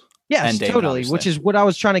Corlys? Yes, David, totally. Obviously. Which is what I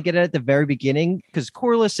was trying to get at the very beginning. Because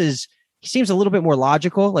Corlys he seems a little bit more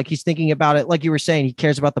logical. Like he's thinking about it. Like you were saying, he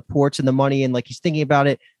cares about the ports and the money. And like, he's thinking about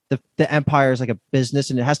it. The empire is like a business,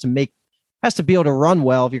 and it has to be able to run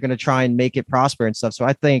well if you're going to try and make it prosper and stuff. So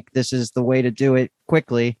I think this is the way to do it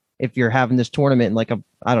quickly if you're having this tournament in like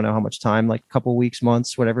I don't know how much time, like a couple weeks,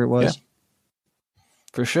 months, whatever it was. Yeah.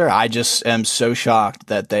 For sure. I just am so shocked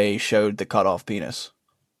that they showed the cut off penis.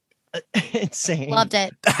 Insane. Loved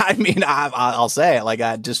it. I mean, I'll say it. Like,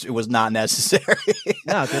 it was not necessary.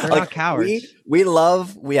 No, they're Like, not cowards.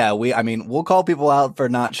 I mean, we'll call people out for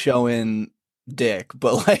not showing dick,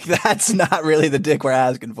 but like, that's not really the dick we're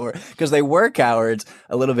asking for, because they were cowards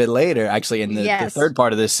a little bit later, actually, in the third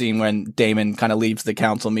part of this scene when Daemon kind of leaves the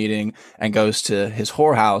council meeting and goes to his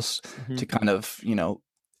whorehouse to kind of,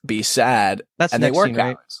 be sad. That's and the they next were scene,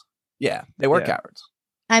 cowards. right? Yeah, they were cowards.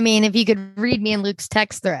 I mean, if you could read me and Luke's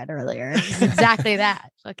text thread earlier, it's exactly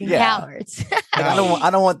that. Fucking cowards. Like, I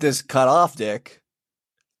don't want this cut off dick.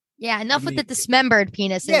 Yeah, enough with the dismembered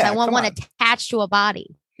penises. Yeah, I want one attached to a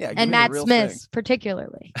body. Yeah, and Matt Smith's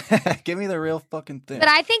particularly. Give me the real fucking thing. But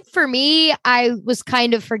I think for me, I was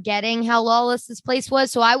kind of forgetting how lawless this place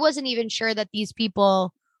was. So I wasn't even sure that these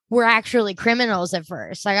people were actually criminals at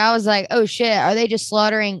first. Like, I was like, oh shit, are they just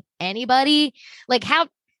slaughtering anybody? Like, how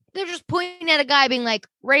they're just pointing at a guy being like,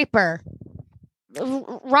 raper,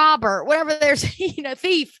 robber, whatever there's,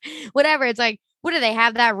 thief, whatever. It's like, what do they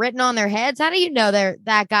have that written on their heads? How do you know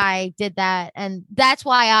that guy did that? And that's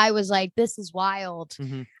why I was like, this is wild.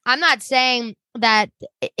 I'm not saying that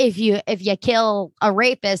if you kill a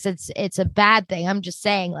rapist, it's a bad thing. I'm just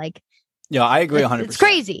saying, like, yeah, I agree 100%. It's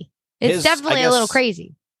crazy. It's definitely a little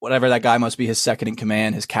crazy. Whatever that guy must be, his second in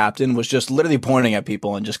command, his captain, was just literally pointing at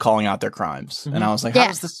people and just calling out their crimes. And I was like, how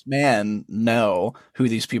does this man know who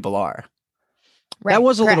these people are? Right, that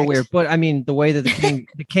was a little weird, but I mean, the way that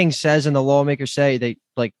the king says and the lawmakers say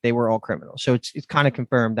they were all criminals, so it's kind of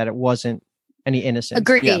confirmed that it wasn't any innocent.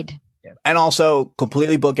 Agreed. Yeah. And also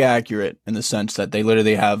completely book accurate in the sense that they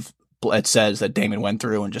literally have. It says that Daemon went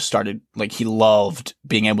through and just started, like, he loved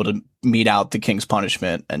being able to mete out the king's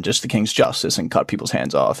punishment and just the king's justice and cut people's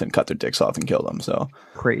hands off and cut their dicks off and kill them. So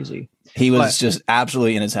crazy. He was just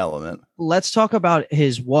absolutely in his element. Let's talk about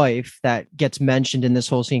his wife that gets mentioned in this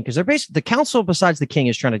whole scene, because they're basically, the council besides the king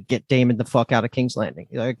is trying to get Daemon the fuck out of King's Landing.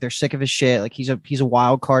 Like, they're sick of his shit. Like, he's a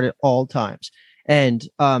wild card at all times. And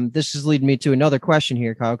this is leading me to another question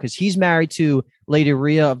here, Kyle, because he's married to Lady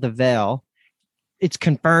Rhea of the Vale. It's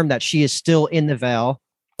confirmed that she is still in the Vale.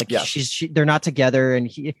 Like, they're not together,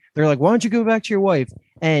 and they're like, why don't you go back to your wife?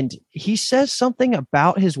 And he says something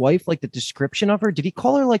about his wife, like the description of her. Did he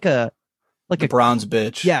call her like a bronze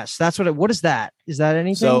bitch? Yes, that's what is that? Is that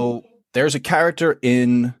anything? So there's a character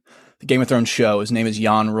in the Game of Thrones show. His name is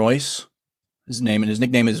Jon Royce. His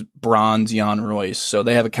nickname is Bronze Jon Royce. So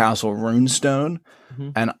they have a castle runestone.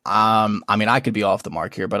 And I mean, I could be off the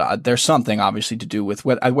mark here, but there's something obviously to do with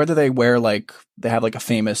whether they wear, like, they have like a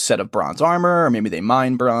famous set of bronze armor, or maybe they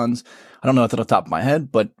mine bronze. I don't know off the top of my head,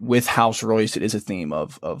 but with House Royce, it is a theme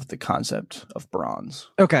of the concept of bronze.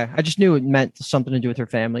 Okay, I just knew it meant something to do with her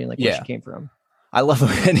family and like where she came from. I love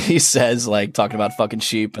when he says, like, talking about fucking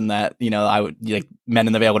sheep and that, I would, like, men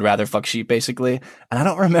in the Vale would rather fuck sheep, basically. And I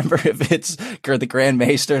don't remember if it's the Grand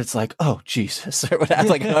Maester. It's like, oh, Jesus. Or whatever.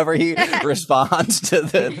 Like, however he responds to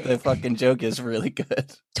the fucking joke is really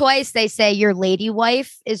good. Twice they say your lady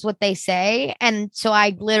wife is what they say. And so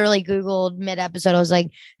I literally Googled mid-episode. I was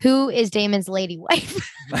like, who is Daemon's lady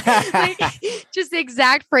wife? Like, just the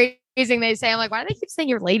exact phrasing they say. I'm like, why do they keep saying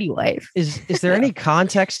your lady wife? Is there any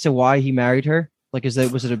context to why he married her? Like, was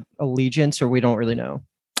it an allegiance, or we don't really know?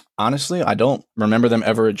 Honestly, I don't remember them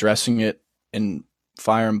ever addressing it in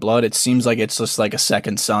Fire and Blood. It seems like it's just like a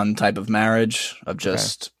second son type of marriage of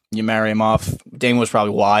just you marry him off. Daemon was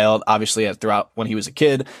probably wild, obviously, throughout when he was a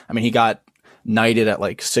kid. I mean, he got knighted at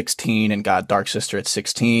like 16 and got Dark Sister at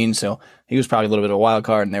 16. So he was probably a little bit of a wild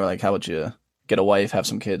card. And they were like, how would you get a wife, have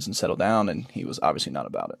some kids, and settle down? And he was obviously not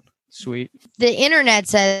about it. Sweet. The internet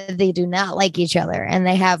said they do not like each other and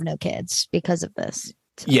they have no kids because of this.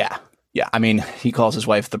 So. Yeah. I mean, he calls his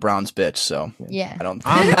wife the bronze bitch, so yeah. I don't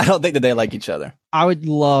think that they like each other. I would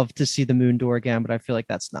love to see the moon door again, but I feel like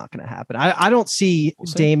that's not going to happen. I don't see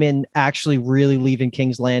Daemon actually really leaving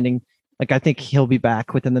King's Landing. Like, I think he'll be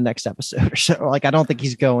back within the next episode or so. Like, I don't think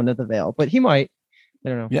he's going to the Vale, but he might. I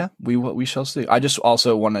don't know. Yeah, we shall see. I just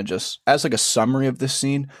also want to as like a summary of this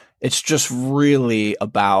scene, it's just really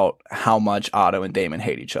about how much Otto and Daemon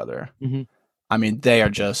hate each other. Mm-hmm. I mean,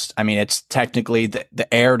 it's technically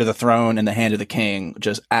the heir to the throne and the hand of the king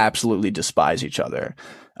just absolutely despise each other.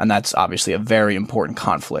 And that's obviously a very important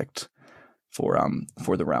conflict for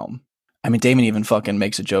the realm. I mean, Daemon even fucking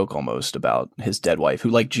makes a joke almost about his dead wife who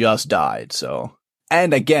like just died. So,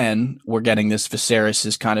 and again, we're getting this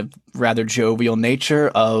Viserys' kind of rather jovial nature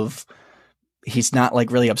of he's not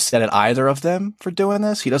like really upset at either of them for doing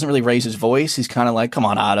this. He doesn't really raise his voice. He's kind of like, come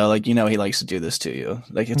on, Otto, like, he likes to do this to you.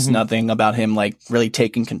 Like, it's nothing about him like really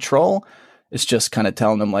taking control. It's just kind of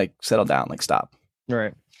telling him like, settle down, like, stop.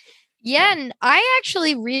 Right. Yeah, and I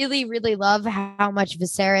actually really, really love how much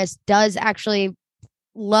Viserys does actually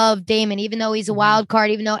love Damon, even though he's a wild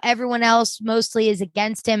card, even though everyone else mostly is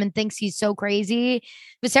against him and thinks he's so crazy.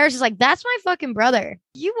 Viserys is like, that's my fucking brother.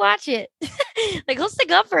 You watch it. Like, he'll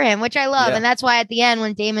stick up for him, which I love. Yeah. And that's why at the end,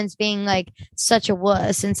 when Damon's being like such a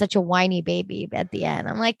wuss and such a whiny baby at the end,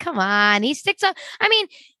 I'm like, come on. He sticks up. I mean,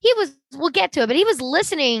 we'll get to it, but he was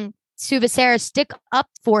listening to Viserys stick up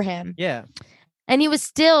for him. Yeah. And he was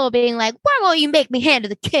still being like, why won't you make me hand to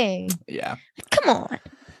the king? Yeah. Come on.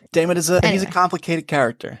 Damon he's a complicated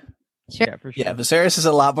character. Sure. Yeah, for sure. Yeah, Viserys is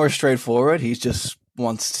a lot more straightforward. He's just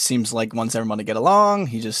seems like wants everyone to get along.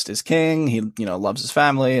 He just is king. He, loves his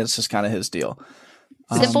family. It's just kind of his deal.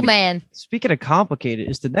 Simple man. Speaking of complicated,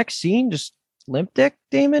 is the next scene just limp dick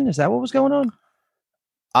Damon? Is that what was going on?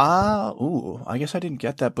 I guess I didn't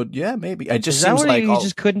get that, but yeah, maybe. It just Is that seems where like he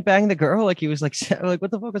just couldn't bang the girl? Like he was like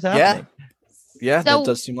what the fuck was happening? Yeah, So- that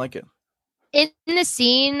does seem like it. In the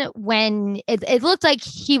scene when it looked like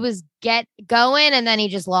he was going and then he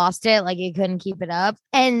just lost it, like he couldn't keep it up.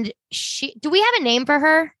 And do we have a name for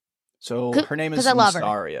her? So her name is 'cause I love her.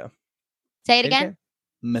 Missaria. Say it again.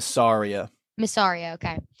 Missaria. Miss Arya.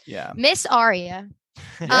 Okay. Yeah. Miss Arya.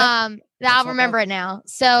 Yeah. I'll not remember bad. it now.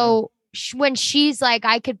 So when she's like,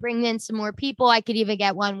 I could bring in some more people, I could even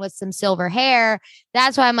get one with some silver hair.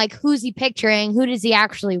 That's why I'm like, who's he picturing? Who does he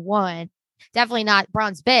actually want? Definitely not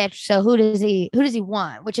Bronze bitch. So who does he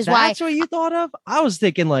want? Which is That's what you thought of? I was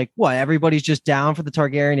thinking like, what? Everybody's just down for the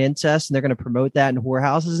Targaryen incest and they're going to promote that in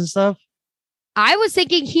whorehouses and stuff. I was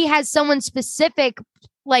thinking he has someone specific,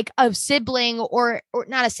 like a sibling or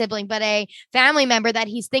not a sibling, but a family member that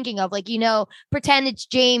he's thinking of. Like, pretend it's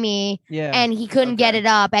Jamie Yeah. and he couldn't get Okay. it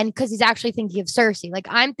up. And because he's actually thinking of Cersei. Like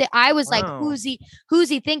I was like, Wow. who's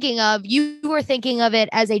he thinking of? You were thinking of it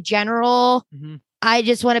as a general. Mhm. I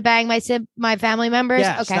just want to bang my family members.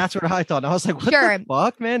 Yes, Okay. that's what I thought. And I was like, what Sure. the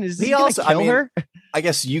fuck, man? Is he He gonna also- kill her? I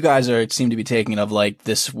guess you guys seem to be taking of like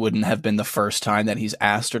this wouldn't have been the first time that he's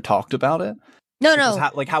asked or talked about it. No.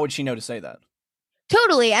 Because how would she know to say that?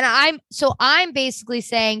 Totally. And I'm basically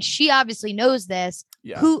saying she obviously knows this.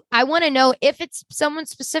 Yeah. Who I want to know if it's someone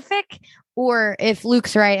specific or if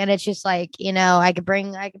Luke's right and it's just like, I could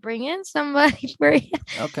bring in somebody for you.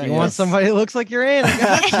 Okay. You want somebody that looks like you're in? I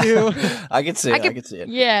got you. I could see it. I could- could see it.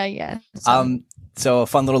 Yeah. So a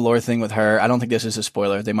fun little lore thing with her. I don't think this is a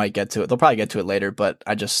spoiler. They might get to it. They'll probably get to it later, but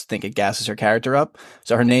I just think it gasses her character up.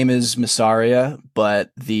 So her name is Missaria,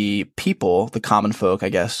 but the people, the common folk, I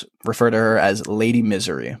guess, refer to her as Lady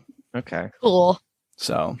Misery. Okay. Cool.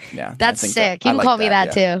 So yeah, That's I think sick. I You can like call me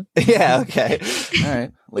that yeah. too. Yeah. Okay. All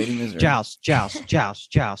right. Lady Misery. Joust.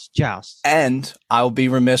 And I'll be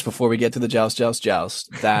remiss before we get to the joust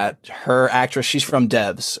that her actress, she's from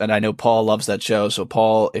Devs, and I know Paul loves that show. So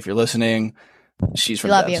Paul, if you're listening, she's from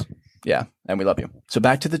We love Devs. you. Yeah, and we love you. So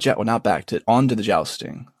on to the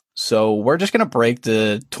jousting. So we're just gonna break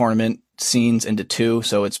the tournament scenes into two.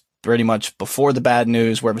 So it's pretty much before the bad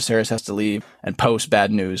news where Viserys has to leave, and post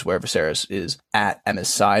bad news where Viserys is at Emma's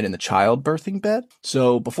side in the childbirthing bed.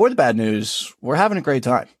 So before the bad news, we're having a great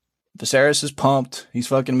time. Viserys is pumped. He's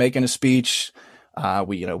fucking making a speech.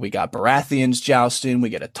 We got Baratheons jousting. We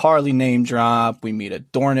get a Tarly name drop. We meet a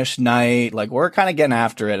Dornish knight. Like, we're kind of getting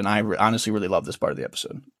after it. And I honestly really love this part of the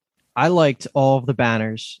episode. I liked all of the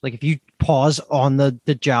banners. Like if you pause on the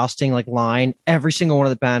jousting like line, every single one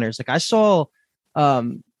of the banners. Like I saw,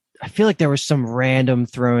 I feel like there was some random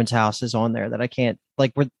Thrones houses on there that I can't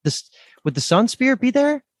like. Would the Sun Spear be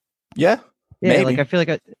there? Yeah, Yeah, maybe. like I feel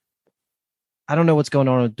like I don't know what's going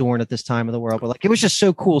on with Dorne at this time of the world, but like it was just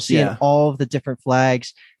so cool seeing Yeah. all of the different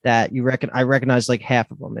flags that I recognized like half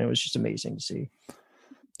of them. And it was just amazing to see.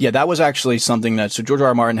 Yeah, that was actually something that. So George R.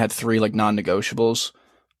 R. Martin had 3 like non-negotiables,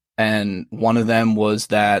 and one of them was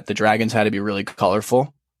that the dragons had to be really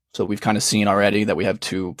colorful. So we've kind of seen already that we have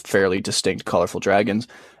 2 fairly distinct colorful dragons.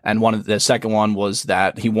 And the second one was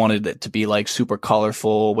that he wanted it to be like super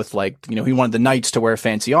colorful with like, he wanted the knights to wear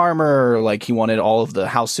fancy armor, or like he wanted all of the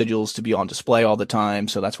house sigils to be on display all the time.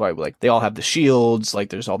 So that's why like they all have the shields, like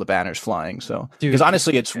there's all the banners flying. So Dude, because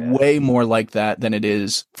honestly, it's yeah. way more like that than it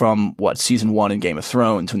is from season 1 in Game of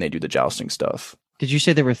Thrones when they do the jousting stuff. Did you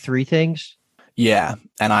say there were 3 things? Yeah.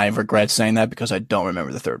 And I regret saying that because I don't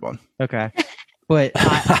remember the third one. Okay. But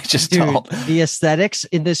I just dude, don't. the aesthetics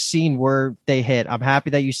in this scene were they hit. I'm happy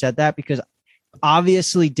that you said that because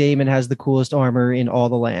obviously Daemon has the coolest armor in all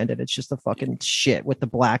the land and it's just the fucking shit with the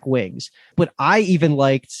black wings. But I even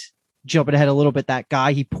liked jumping ahead a little bit. That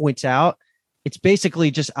guy he points out, it's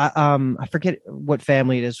basically just I forget what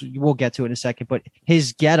family it is. We'll get to it in a second. But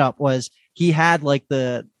his getup was he had like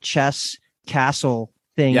the chess castle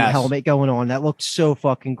thing Yes. helmet going on. That looked so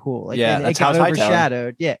fucking cool. Like, Yeah, and that's it got House Hightower.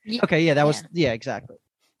 overshadowed. Yeah. Yeah. Okay. Yeah. That was. Yeah. Exactly.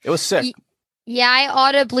 It was sick. Yeah, I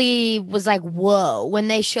audibly was like, whoa, when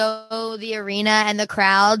they show the arena and the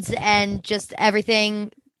crowds and just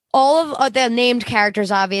everything. All of the named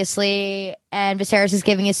characters, obviously, and Viserys is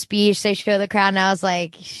giving a speech. They show the crowd, and I was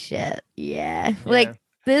like, shit, yeah. Like,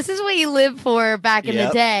 this is what you live for back in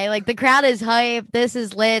the day. Like, the crowd is hype. This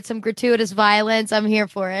is lit. Some gratuitous violence. I'm here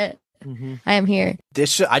for it. I am here.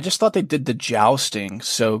 I just thought they did the jousting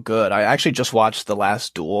so good. I actually just watched The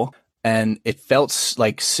Last Duel, and it felt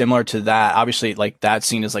like similar to that. Obviously, like that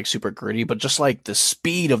scene is like super gritty, but just like the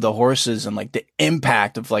speed of the horses and like the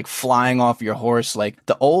impact of like flying off your horse. Like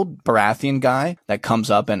the old Baratheon guy that comes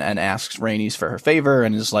up and asks Rhaenys for her favor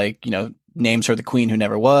and is like, you know, names her the queen who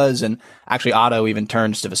never was. And actually Otto even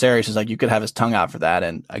turns to Viserys and is like, you could have his tongue out for that.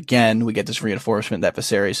 And again, we get this reinforcement that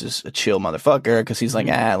Viserys is a chill motherfucker because he's like,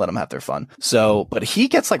 let them have their fun. So, but he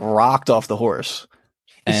gets like rocked off the horse.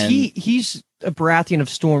 And he's a Baratheon of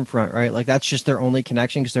Stormfront, right? Like that's just their only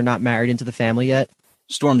connection because they're not married into the family yet.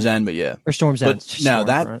 Storm's End, but yeah. Or Storm's End. But no,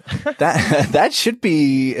 that should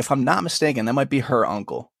be, if I'm not mistaken, that might be her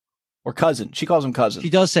uncle or cousin. She calls him cousin.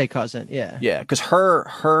 She does say cousin, yeah. Yeah, because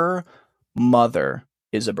her mother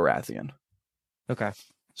is a Baratheon. Okay.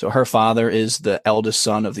 So her father is the eldest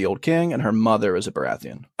son of the old king, and her mother is a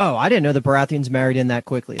Baratheon. Oh, I didn't know the Baratheons married in that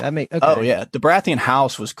quickly. Okay. Oh yeah, the Baratheon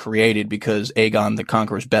house was created because Aegon the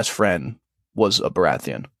Conqueror's best friend was a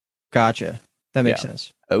Baratheon. Gotcha. That makes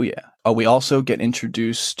sense. Oh yeah. Oh, we also get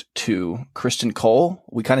introduced to Criston Cole.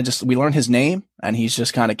 We learn his name, and he's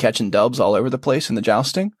just kind of catching dubs all over the place in the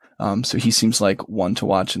jousting. So he seems like one to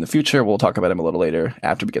watch in the future. We'll talk about him a little later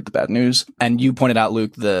after we get the bad news. And you pointed out,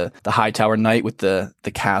 Luke, the Hightower knight with the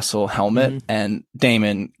castle helmet, and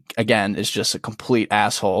Daemon again is just a complete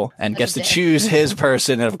asshole and gets to choose his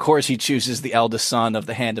person. And of course he chooses the eldest son of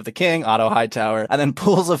the Hand of the King, Otto Hightower, and then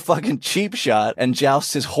pulls a fucking cheap shot and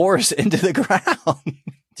jousts his horse into the ground.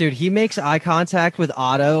 Dude, he makes eye contact with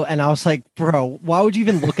Otto, and I was like, bro, why would you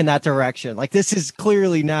even look in that direction? Like, this is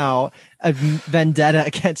clearly now a vendetta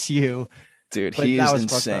against you. Dude, he is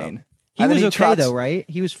insane. He was okay, though, right?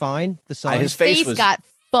 He was fine. The son. His face got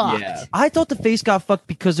fucked. Yeah. I thought the face got fucked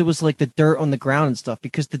because it was like the dirt on the ground and stuff,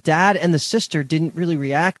 because the dad and the sister didn't really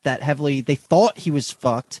react that heavily. They thought he was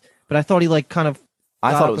fucked, but I thought he like kind of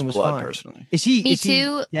I thought it was blood, fine. personally. Is he? Me is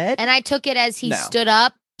too. He dead? And I took it as he stood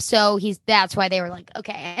up. So that's why they were like,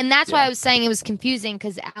 okay. And that's why I was saying it was confusing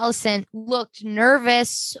because Alicent looked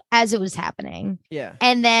nervous as it was happening. Yeah.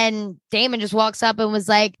 And then Daemon just walks up and was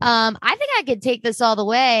like, I think I could take this all the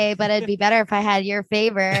way, but it'd be better if I had your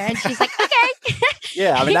favor. And she's like, okay.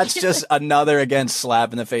 Yeah, I mean, that's just another, again,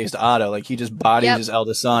 slap in the face to Otto. Like, he just bodies his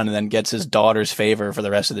eldest son and then gets his daughter's favor for the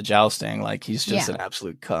rest of the jousting. Like, he's just an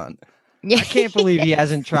absolute cunt. I can't believe he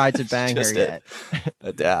hasn't tried to bang her yet.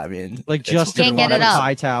 Yeah, I mean, like just can't get it up.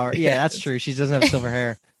 Hightower. Yeah, that's true. She doesn't have silver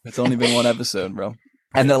hair. It's only been one episode, bro.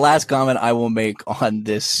 And the last comment I will make on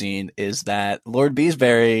this scene is that Lord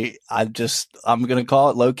Beesbury, I'm gonna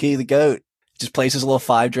call it low key the GOAT. Just places a little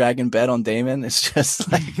 5-dragon bet on Daemon. It's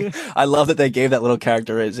just like, I love that they gave that little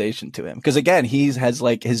characterization to him. Because again, has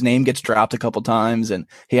like, his name gets dropped a couple times and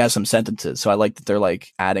he has some sentences. So I like that they're like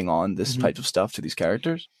adding on this type of stuff to these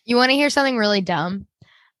characters. You want to hear something really dumb?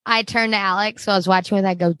 I turned to Alex, so I was watching with.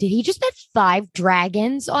 I go, did he just bet 5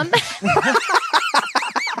 dragons on that?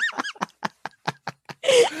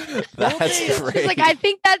 That's great. She's like, I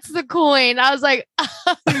think that's the coin. I was like, oh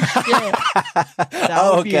shit.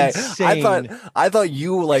 That would be insane. I thought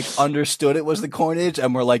you like understood it was the coinage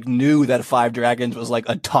and were like knew that 5 dragons was like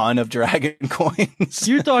a ton of dragon coins.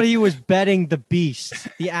 You thought he was betting the beast,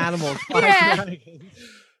 the animals. 5 dragons.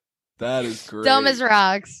 That is great. Dumb as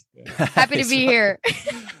rocks. Happy to be here.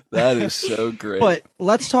 That is so great. But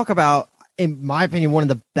let's talk about, in my opinion, one of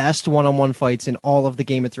the best one-on-one fights in all of the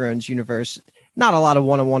Game of Thrones universe. Not a lot of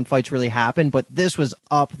one-on-one fights really happen, but this was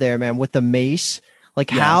up there, man, with the mace. Like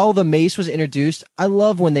how the mace was introduced. I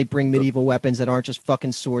love when they bring medieval weapons that aren't just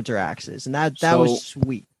fucking swords or axes. And that was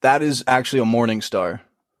sweet. That is actually a Morning Star.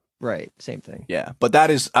 Right. Same thing. Yeah. But that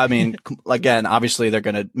is, I mean, again, obviously they're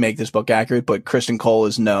going to make this book accurate, but Criston Cole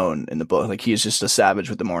is known in the book. Like he is just a savage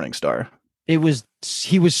with the Morning Star. He was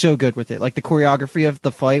so good with it. Like the choreography of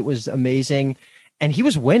the fight was amazing. And he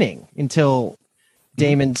was winning until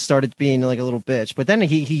Daemon started being like a little bitch, but then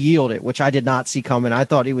he yielded, which I did not see coming. I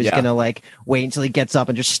thought he was gonna like wait until he gets up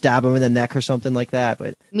and just stab him in the neck or something like that.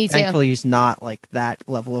 But me too. Thankfully, he's not like that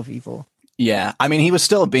level of evil. Yeah, I mean, he was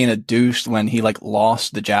still being a douche when he like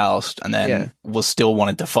lost the joust and then was still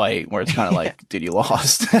wanted to fight. Where it's kind of like, dude, you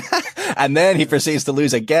lost, and then he proceeds to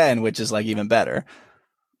lose again, which is like even better.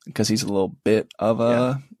 because he's a little bit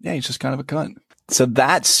of he's just kind of a cunt. So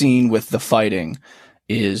that scene with the fighting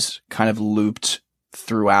is kind of looped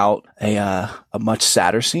throughout a much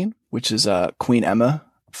sadder scene, which is Queen Emma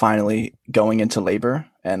finally going into labor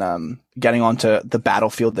and getting onto the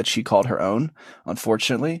battlefield that she called her own,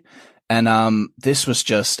 unfortunately. And this was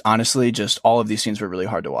just, honestly, just all of these scenes were really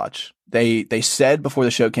hard to watch. They said before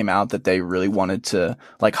the show came out that they really wanted to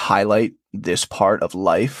like highlight this part of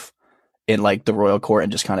life in like the royal court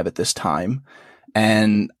and just kind of at this time.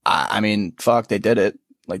 And I mean, fuck, they did it.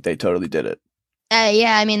 Like they totally did it.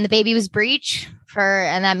 Yeah, I mean, the baby was breech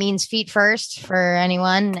and that means feet first for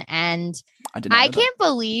anyone. And I can't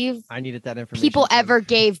believe I needed that information. People ever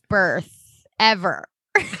gave birth ever.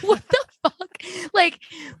 What the fuck? Like,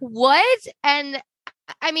 what? And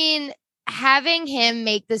I mean, having him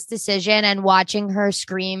make this decision and watching her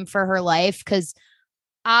scream for her life, because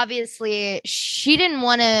obviously she didn't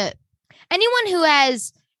want to. Anyone who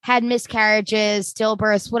has had miscarriages,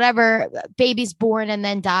 stillbirths, whatever, babies born and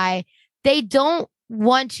then die, they don't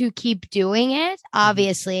want to keep doing it.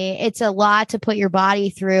 Obviously, it's a lot to put your body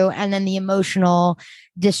through, and then the emotional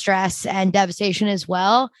distress and devastation as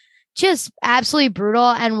well. Just absolutely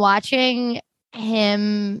brutal. And watching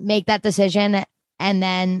him make that decision, and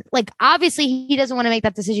then like obviously he doesn't want to make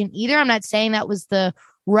that decision either. I'm not saying that was the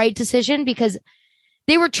right decision, because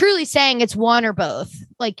they were truly saying it's one or both.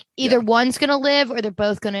 Like either one's going to live or they're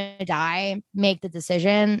both going to die. Make the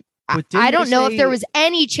decision. I don't know if there was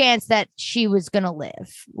any chance that she was going to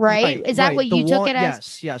live. Right? Is that what you took it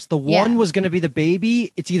as? Yes. The one was going to be the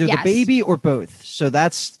baby. It's either the baby or both. So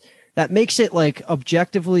that makes it like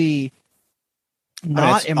objectively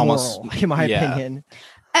not immoral, in my opinion.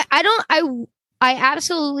 I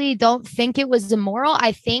absolutely don't think it was immoral.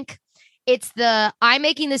 I think it's I'm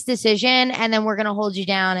making this decision and then we're going to hold you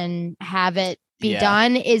down and have it be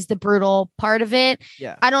done is the brutal part of it.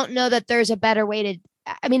 Yeah. I don't know that there's a better way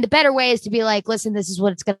the better way is to be like, listen, this is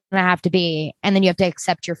what it's going to have to be. And then you have to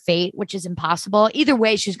accept your fate, which is impossible. Either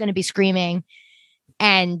way, she's going to be screaming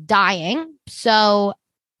and dying. So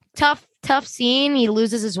tough scene. He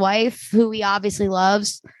loses his wife, who he obviously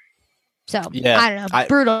loves. So I don't know.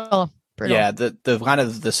 Brutal. Yeah, the kind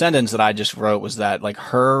of the sentence that I just wrote was that like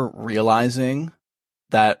her realizing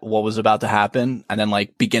that what was about to happen and then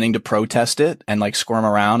like beginning to protest it and like squirm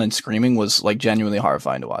around and screaming was like genuinely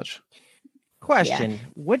horrifying to watch. Question.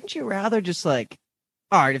 Wouldn't you rather just like,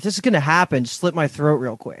 all right, if this is going to happen, slit my throat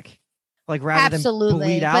real quick? Like rather than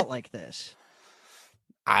bleed out like this.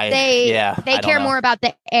 They care more about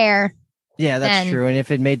the air. Yeah, that's true. And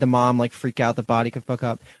if it made the mom like freak out, the body could fuck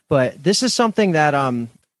up. But this is something that I'm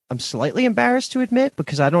slightly embarrassed to admit,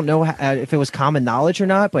 because I don't know if it was common knowledge or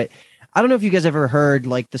not, but I don't know if you guys ever heard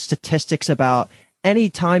like the statistics about any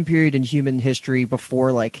time period in human history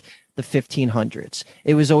before like the 1500s.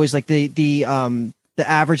 It was always like the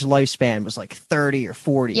average lifespan was like 30 or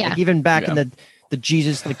 40. Like even back in the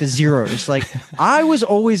Jesus, like the zeros, like I was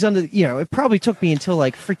always under, it probably took me until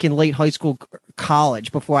like freaking late high school,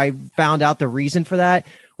 college before I found out the reason for that.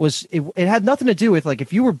 Was it had nothing to do with like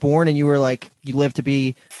if you were born and you were like you lived to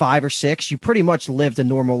be 5 or 6, you pretty much lived a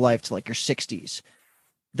normal life to like your 60s.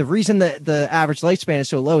 The reason that the average lifespan is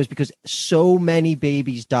so low is because so many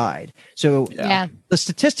babies died. So the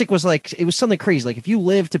statistic was like it was something crazy. Like if you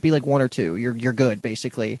live to be like 1 or 2, you're good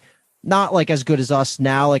basically. Not like as good as us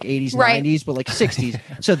now, like 80s, 90s, but like 60s.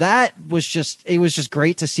 So it was just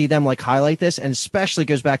great to see them like highlight this, and especially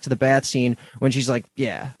goes back to the bath scene when she's like,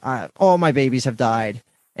 all my babies have died.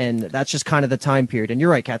 And that's just kind of the time period. And you're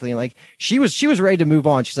right, Kathleen. Like she was ready to move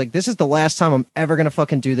on. She's like, this is the last time I'm ever gonna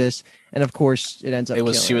fucking do this. And of course, it ends up.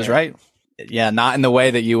 She was right. Yeah, not in the way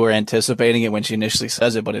that you were anticipating it when she initially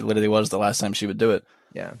says it, but it literally was the last time she would do it.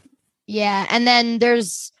 Yeah. Yeah, and then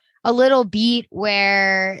there's a little beat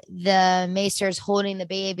where the maester's holding the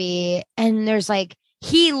baby, and there's like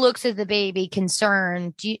he looks at the baby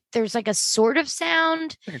concerned. There's like a sort of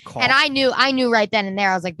sound. Like and I knew right then and there,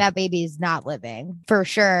 I was like, that baby is not living for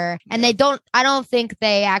sure. And I don't think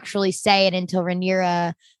they actually say it until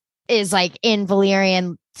Rhaenyra is like in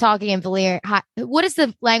Valyrian, talking in Valyrian. What is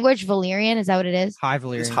the language? Valyrian? Is that what it is? High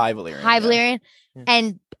Valyrian. It's High Valyrian. High Valyrian. Yeah.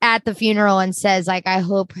 And at the funeral and says like, I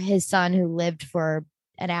hope his son who lived for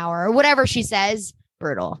an hour or whatever she says.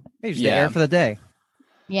 Brutal. He's there for the day.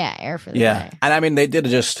 Yeah, air for the day. And I mean, they did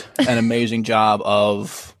just an amazing job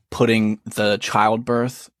of putting the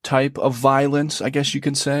childbirth type of violence, I guess you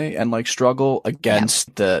can say, and like struggle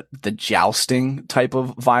against the jousting type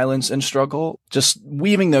of violence and struggle. Just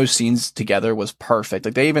weaving those scenes together was perfect.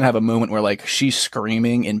 Like they even have a moment where like she's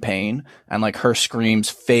screaming in pain and like her screams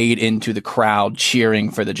fade into the crowd cheering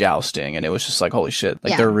for the jousting. And it was just like, holy shit,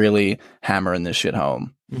 like they're really hammering this shit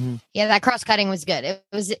home. Yeah, that cross cutting was good.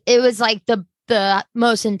 It was like the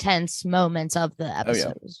most intense moments of the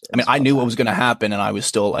episode. I mean, I knew what was going to happen, and I was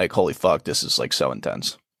still like, holy fuck, this is like so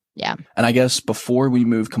intense. Yeah. And I guess before we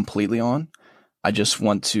move completely on, I just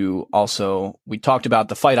want to also, we talked about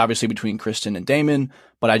the fight obviously between Kristen and Damon,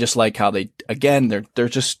 but I just like how they're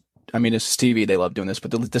just, I mean, it's TV, they love doing this,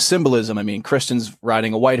 but the symbolism, I mean, Kristen's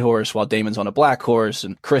riding a white horse while Damon's on a black horse,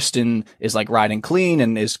 and Kristen is like riding clean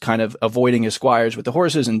and is kind of avoiding his squires with the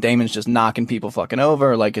horses, and Damon's just knocking people fucking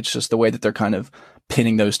over. Like, it's just the way that they're kind of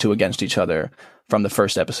pinning those two against each other from the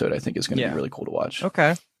first episode, I think is going to be really cool to watch.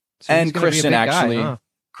 Okay. So and Kristen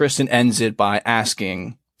Kristen ends it by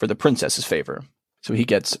asking for the princess's favor. So he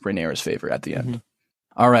gets Rhaenyra's favor at the end.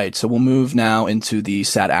 All right. So we'll move now into the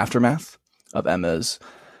sad aftermath of Emma's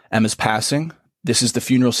passing. This is the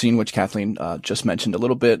funeral scene, which Kathleen just mentioned a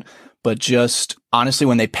little bit, but just honestly,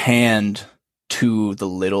 when they panned to the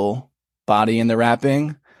little body in the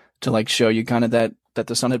wrapping to like show you kind of that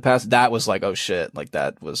the son had passed, that was like, oh shit. Like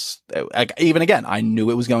that was like, even again, I knew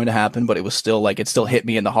it was going to happen, but it was still like, it still hit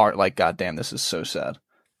me in the heart. Like, God damn, this is so sad.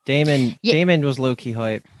 Damon was low key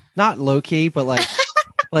hype. Not low key, but like,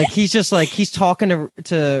 like he's just like, he's talking to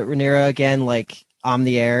Rhaenyra again, like, I'm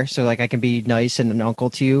the heir, so like I can be nice and an uncle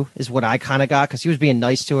to you is what I kind of got, because he was being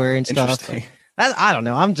nice to her and stuff. I don't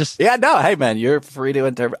know. I'm just Hey man, you're free to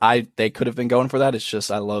interpret. They could have been going for that. It's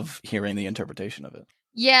just I love hearing the interpretation of it.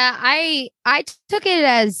 Yeah, I took it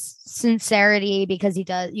as sincerity because you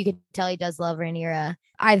could tell he does love Rhaenyra.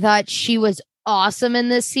 I thought she was awesome in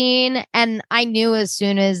this scene, and I knew as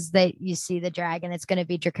soon as that you see the dragon, it's going to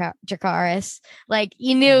be Dracarys. Like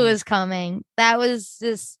you knew it was coming. That was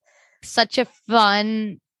just such a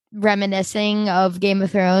fun reminiscing of Game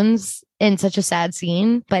of Thrones in such a sad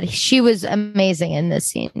scene, but she was amazing in this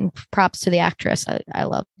scene. Props to the actress. I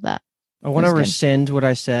love that. I want to rescind what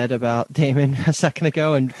I said about Damon a second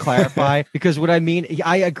ago and clarify, because what I mean,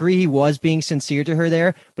 I agree he was being sincere to her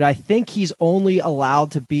there, but I think he's only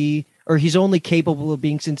allowed to be, or he's only capable of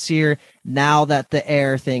being sincere now that the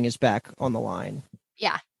heir thing is back on the line.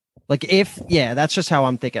 Yeah. Like that's just how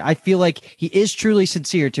I'm thinking. I feel like he is truly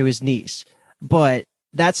sincere to his niece, but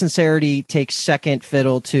that sincerity takes second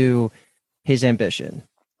fiddle to his ambition.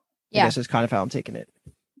 Yeah. I guess is kind of how I'm taking it.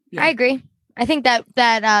 Yeah. I agree. I think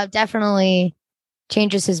that definitely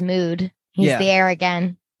changes his mood. He's the heir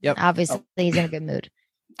again. Yep. Obviously, he's in a good mood.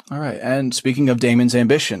 All right. And speaking of Damon's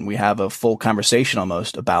ambition, we have a full conversation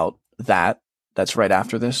almost about that. That's right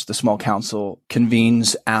after this. The small council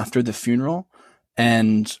convenes after the funeral.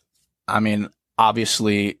 And I mean,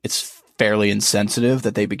 obviously, it's fairly insensitive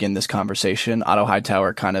that they begin this conversation. Otto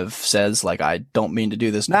Hightower kind of says, like, I don't mean to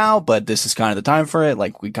do this now, but this is kind of the time for it.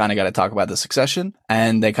 Like, we kind of got to talk about the succession.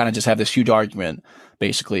 And they kind of just have this huge argument,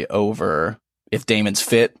 basically, over if Damon's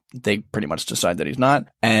fit. They pretty much decide that he's not,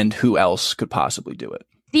 and who else could possibly do it.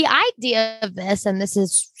 The idea of this, and this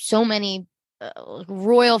is so many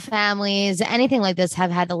royal families, anything like this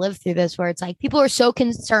have had to live through this, where it's like people are so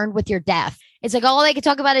concerned with your death. It's like all they can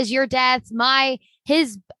talk about is your death.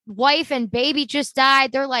 His wife and baby just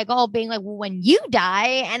died. They're like all being like, well, when you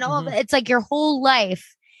die, and all of it, it's like your whole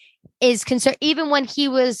life is concerned. Even when he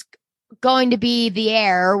was going to be the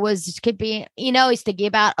heir, could be, he's thinking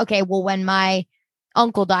about, okay, well, when my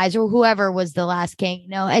uncle dies or whoever was the last king,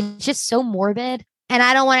 it's just so morbid, and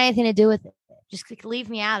I don't want anything to do with it. Just leave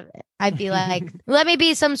me out of it. I'd be like, let me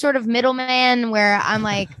be some sort of middleman where I'm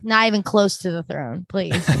like not even close to the throne,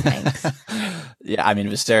 please. Thanks. Yeah, I mean,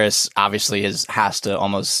 Viserys obviously has to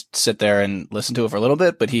almost sit there and listen to it for a little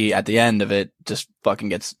bit, but he, at the end of it, just fucking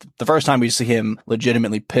gets, the first time we see him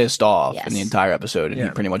legitimately pissed off in the entire episode, and he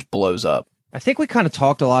pretty much blows up. I think we kind of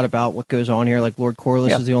talked a lot about what goes on here. Like Lord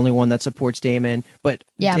Corlys is the only one that supports Daemon, but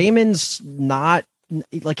Daemon's not,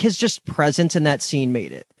 like, his just presence in that scene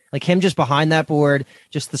made it. Like him just behind that board,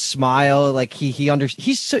 just the smile, like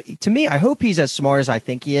he's so, to me, I hope he's as smart as I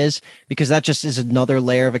think he is, because that just is another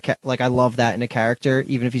layer of like, I love that in a character.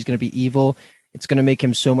 Even if he's going to be evil, it's going to make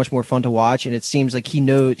him so much more fun to watch. And it seems like he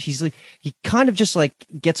knows, he kind of just like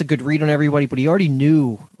gets a good read on everybody, but he already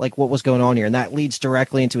knew like what was going on here. And that leads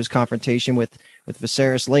directly into his confrontation with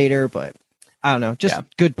Viserys later. But I don't know, just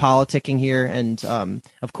good politicking here. And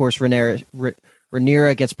of course,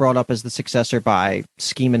 Rhaenyra gets brought up as the successor by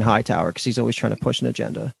Scheming Hightower, because he's always trying to push an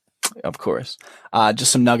agenda. Of course.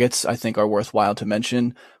 Just some nuggets I think are worthwhile to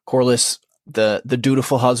mention. Corlys, the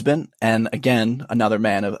dutiful husband, and again, another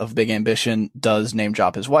man of big ambition, does name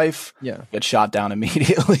drop his wife. Yeah. Gets shot down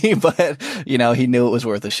immediately, but, he knew it was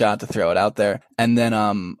worth a shot to throw it out there. And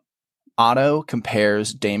then Otto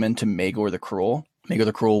compares Daemon to Maegor the Cruel. Maegor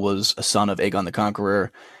the Cruel was a son of Aegon the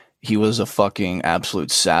Conqueror. He was a fucking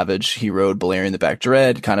absolute savage. He rode Balerion the Black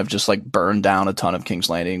Dread, kind of just like burned down a ton of King's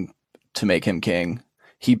Landing to make him king.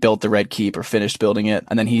 He built the Red Keep or finished building it.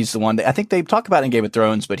 And then he's the one that I think they talk about in Game of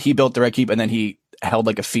Thrones, but he built the Red Keep and then he held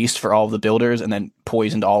like a feast for all of the builders and then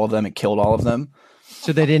poisoned all of them and killed all of them.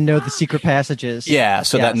 So they didn't know the secret passages. Yeah,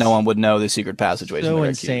 so that no one would know the secret passageways. So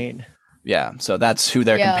insane. Yeah, so that's who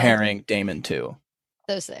they're comparing Daemon to.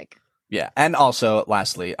 So sick. Yeah, and also,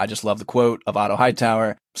 lastly, I just love the quote of Otto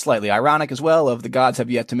Hightower, slightly ironic as well, of the gods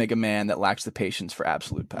have yet to make a man that lacks the patience for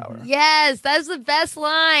absolute power. Yes, that's the best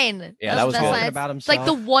line. Yeah, that was talking good. about It's like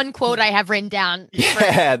the one quote I have written down.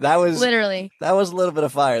 Yeah, that was literally. That was a little bit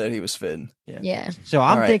of fire that he was spitting. Yeah. So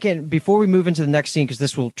I'm thinking, before we move into the next scene, because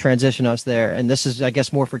this will transition us there, and this is, I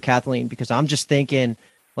guess, more for Kathleen, because I'm just thinking,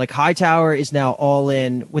 like, Hightower is now all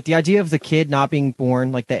in with the idea of the kid not being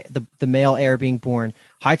born, like the male heir being born.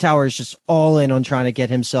 Hightower is just all in on trying to get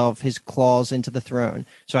his claws into the throne.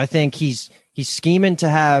 So I think he's scheming to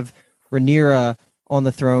have Rhaenyra on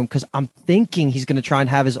the throne, because I'm thinking he's going to try and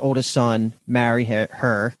have his oldest son marry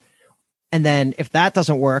her. And then if that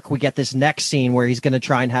doesn't work, we get this next scene where he's going to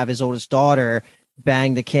try and have his oldest daughter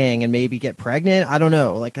bang the king and maybe get pregnant. I don't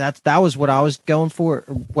know. Like that was what I was going for,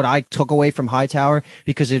 what I took away from Hightower,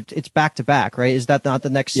 because it's back to back, right? Is that not the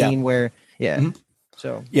next scene where,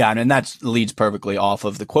 So yeah, and that leads perfectly off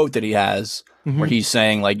of the quote that he has, where he's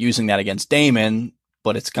saying, like, using that against Daemon,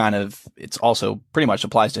 but it's also pretty much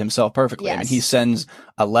applies to himself perfectly. Yes. I mean, he sends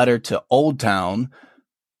a letter to Old Town,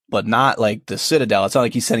 but not like the Citadel. It's not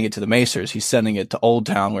like he's sending it to the Macers. He's sending it to Old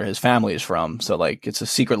Town, where his family is from. So, like, it's a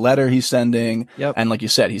secret letter he's sending. Yep. And like you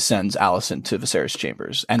said, he sends Alicent to Viserys'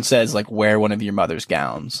 chambers and says, like, wear one of your mother's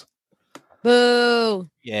gowns. Boo.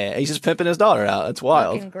 Yeah, he's just pimping his daughter out. It's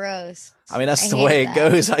wild. Fucking gross. I mean, that's the way it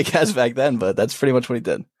goes, I guess, back then, but that's pretty much what he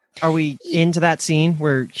did. Are we into that scene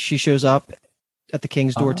where she shows up at the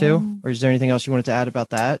king's door too? Or is there anything else you wanted to add about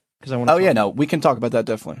that? Because I want. No, we can talk about that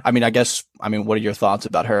definitely. I mean, what are your thoughts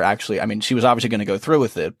about her? Actually, I mean, she was obviously going to go through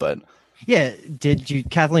with it, but yeah,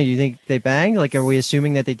 Kathleen? Do you think they banged? Like, are we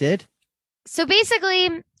assuming that they did? So basically,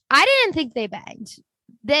 I didn't think they banged.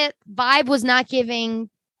 The vibe was not giving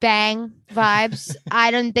bang vibes.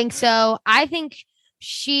 I don't think so. I think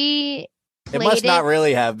she played it must not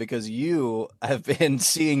really have, because you have been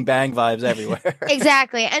seeing bang vibes everywhere.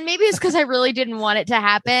 Exactly. And maybe it's because I really didn't want it to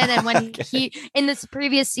happen. And when in this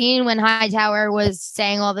previous scene, when Hightower was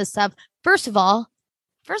saying all this stuff, first of all,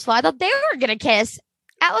 I thought they were going to kiss.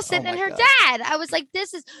 Alicent and her dad. I was like,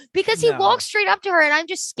 this is because he walks straight up to her, and I'm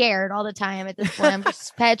just scared all the time at this point. I'm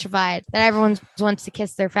just petrified that everyone wants to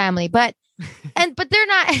kiss their family. But they're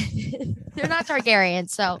not they're not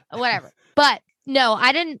Targaryens, so whatever. But no,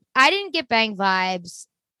 I didn't get bang vibes.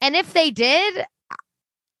 And if they did,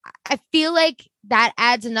 I feel like that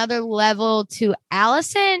adds another level to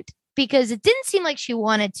Alicent, because it didn't seem like she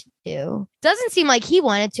wanted to. Doesn't seem like he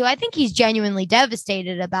wanted to. I think he's genuinely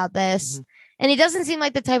devastated about this. Mm-hmm. And he doesn't seem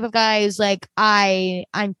like the type of guy who's like,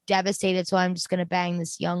 I'm devastated, so I'm just gonna bang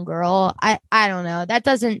this young girl. I don't know. That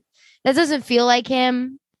doesn't feel like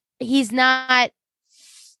him. He's not.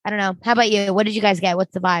 I don't know. How about you? What did you guys get?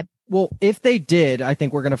 What's the vibe? Well, if they did, I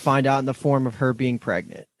think we're gonna find out in the form of her being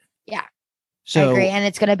pregnant. Yeah. So, I agree. And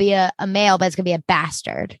it's gonna be a male, but it's gonna be a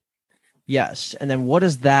bastard. Yes. And then what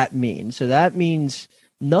does that mean? So that means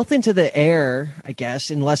nothing to the heir, I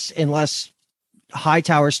guess, unless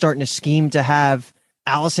Hightower's starting to scheme to have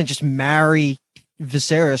Alicent just marry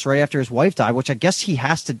Viserys right after his wife died, which I guess he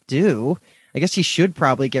has to do. I guess he should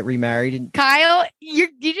probably get remarried. And Kyle, you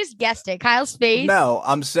just guessed it. Kyle's face. No,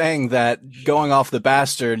 I'm saying that going off the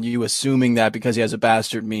bastard, you assuming that because he has a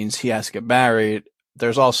bastard means he has to get married.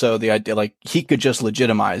 There's also the idea, like, he could just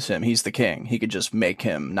legitimize him. He's the king. He could just make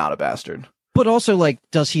him not a bastard. But also, like,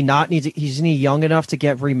 does he not need to, isn't he young enough to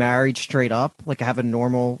get remarried straight up? Like, have a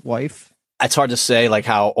normal wife? It's hard to say, like,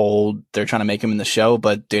 how old they're trying to make him in the show,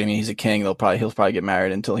 but I mean, he's a king. He'll probably get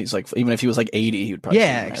married until he's like, even if he was like 80, he would probably.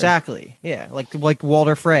 Yeah, exactly. Yeah, like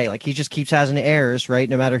Walder Frey, like he just keeps having heirs, right?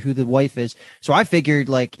 No matter who the wife is. So I figured,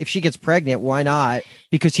 like, if she gets pregnant, why not?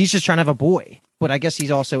 Because he's just trying to have a boy. But I guess he's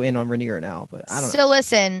also in on Rhaenyra now. But I don't know. So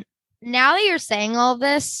listen, now that you're saying all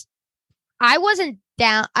this, I wasn't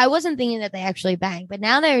thinking that they actually banged, but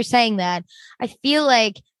now that you're saying that, I feel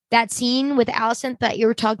like that scene with Alicent that you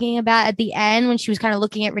were talking about at the end when she was kind of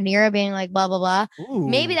looking at Rhaenyra being like, blah, blah, blah. Ooh.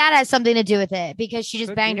 Maybe that has something to do with it, because she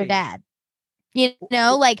just banged her dad. You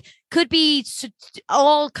know, like, could be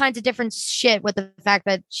all kinds of different shit with the fact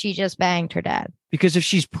that she just banged her dad. Because if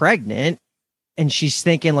she's pregnant, and she's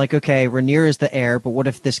thinking like, okay, Rhaenyra is the heir, but what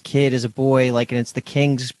if this kid is a boy, like, and it's the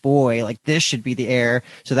king's boy, like this should be the heir.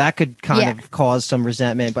 So that could kind of cause some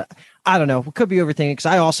resentment, but I don't know. It could be overthinking because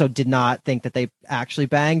I also did not think that they actually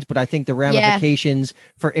banged, but I think the ramifications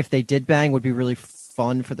for if they did bang would be really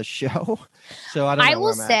fun for the show. So I don't know. I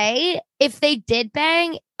will say if they did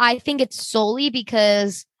bang, I think it's solely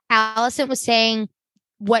because Alicent was saying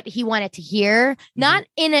what he wanted to hear, not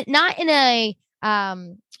in a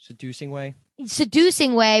seducing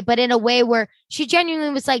way, but in a way where she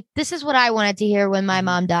genuinely was like, this is what I wanted to hear when my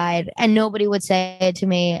mom died, and nobody would say it to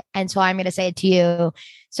me, and so I'm going to say it to you.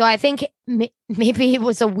 So I think maybe it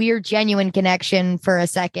was a weird, genuine connection for a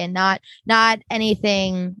second, not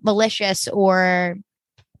anything malicious or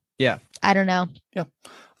I don't know. Yeah.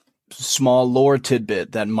 Small lore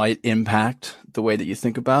tidbit that might impact the way that you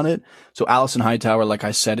think about it. So Alicent Hightower, like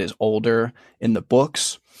I said, is older in the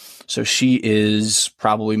books. So she is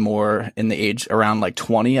probably more in the age around like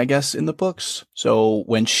 20, I guess, in the books. So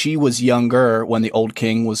when she was younger, when the old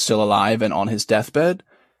king was still alive and on his deathbed,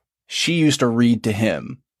 she used to read to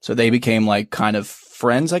him. So they became like kind of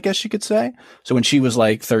friends, I guess you could say. So when she was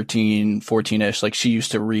like 13, 14-ish, like she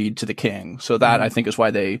used to read to the king. So that I think is why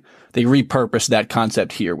they repurposed that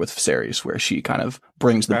concept here with Viserys, where she kind of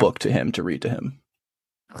brings the book to him to read to him.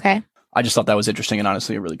 Okay. I just thought that was interesting and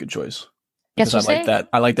honestly a really good choice. Guess I like that.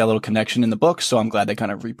 I like that little connection in the book, so I'm glad they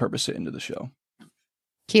kind of repurposed it into the show.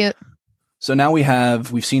 Cute. So now we've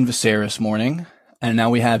seen Viserys mourning, and now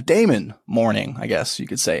we have Daemon mourning, I guess you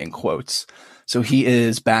could say in quotes. So he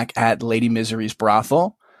is back at Lady Misery's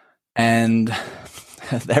brothel, and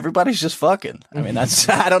everybody's just fucking. I mean, that's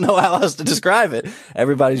I don't know how else to describe it.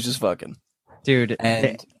 Everybody's just fucking, dude.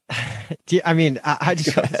 And I mean, I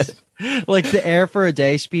just like the heir for a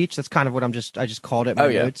day speech. That's kind of what I just called it. My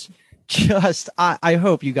notes. I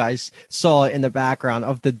hope you guys saw it in the background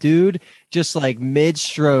of the dude just like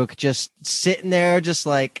mid-stroke, just sitting there, just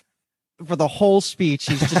like for the whole speech.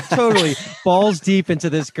 He's just totally balls deep into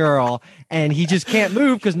this girl, and he just can't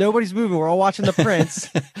move because nobody's moving. We're all watching the prince.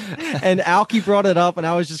 And Alki brought it up, and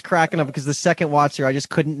I was just cracking up because the second watch here, I just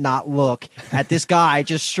couldn't not look at this guy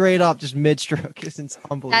just straight up, just mid-stroke. It's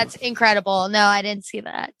unbelievable. That's incredible. No, I didn't see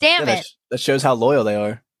that. Damn it. That shows how loyal they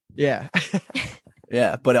are. Yeah.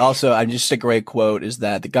 Yeah, but also, just a great quote is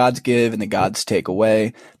that the gods give and the gods take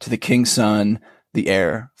away, to the king's son, the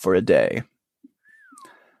heir for a day.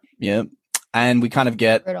 Yeah. And we kind of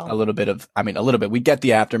get a little bit. We get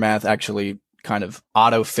the aftermath. Actually, kind of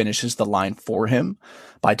Otto finishes the line for him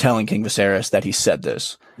by telling King Viserys that he said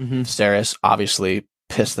this. Viserys obviously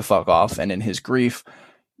pissed the fuck off, and in his grief,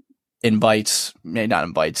 commands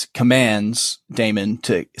Daemon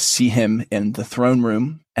to see him in the throne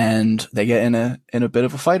room, and they get in a bit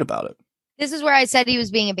of a fight about it. This is where I said he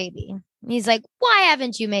was being a baby. He's like, why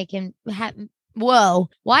haven't you made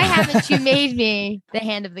why haven't you made me the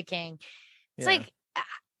hand of the king? It's like,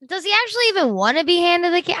 does he actually even want to be hand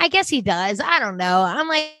of the king? I guess he does. I don't know. I'm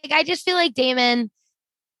like, I just feel like Daemon,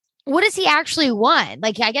 what does he actually want?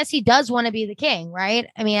 Like, I guess he does want to be the king, right?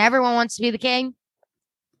 I mean, everyone wants to be the king.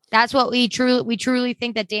 That's what we truly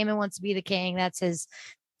think, that Daemon wants to be the king. That's his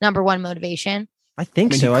number one motivation. I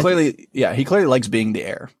think so. He clearly likes being the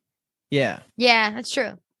heir. Yeah. Yeah, that's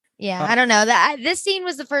true. Yeah, I don't know. This scene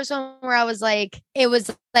was the first one where I was like, it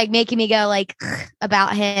was like making me go like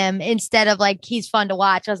about him instead of like he's fun to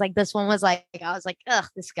watch. I was like, this one was like, I was like, ugh,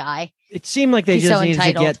 this guy. It seemed like they just needed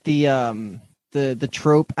to get the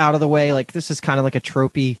trope out of the way. Like this is kind of like a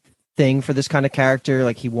tropey thing for this kind of character.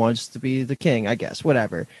 Like he wants to be the king, I guess,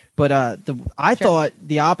 whatever. But I thought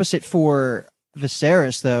the opposite for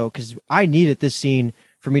Viserys though, because I needed this scene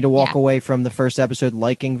for me to walk away from the first episode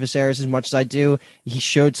liking Viserys as much as I do. He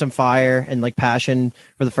showed some fire and like passion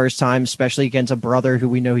for the first time, especially against a brother who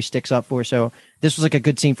we know he sticks up for. So this was like a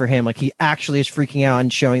good scene for him. Like he actually is freaking out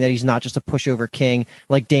and showing that he's not just a pushover king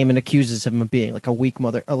like Daemon accuses him of being, like a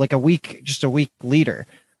weak just a weak leader.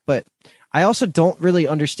 But I also don't really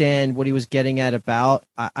understand what he was getting at about.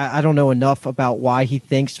 I don't know enough about why he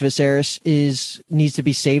thinks Viserys needs to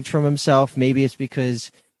be saved from himself. Maybe it's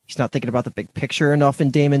because he's not thinking about the big picture enough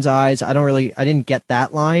in Daemon's eyes. I didn't get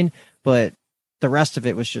that line, but the rest of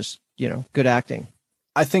it was just, good acting.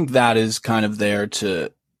 I think that is kind of there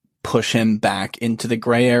to push him back into the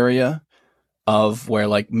gray area of where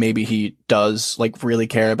like maybe he does like really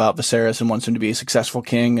care about Viserys and wants him to be a successful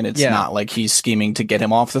king. And it's not like he's scheming to get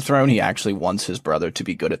him off the throne. He actually wants his brother to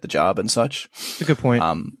be good at the job and such. That's a good point.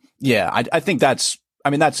 I think that's I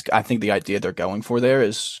mean, that's, I think the idea they're going for there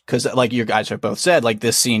is because, like you guys have both said, like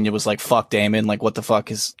this scene, it was like, fuck Daemon. Like, what the fuck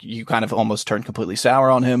is, you kind of almost turned completely sour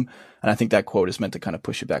on him. And I think that quote is meant to kind of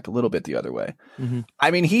push it back a little bit the other way. Mm-hmm. I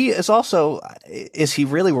mean, he is also, is he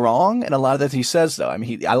really wrong? And a lot of that he says, though, I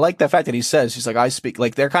mean, I like the fact that he says, he's like, I speak,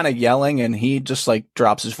 like they're kind of yelling and he just like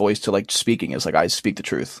drops his voice to like speaking. It's like, I speak the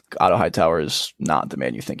truth. Otto Hightower is not the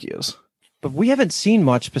man you think he is. But we haven't seen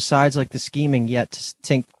much besides like the scheming yet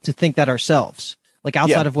to think that ourselves. Like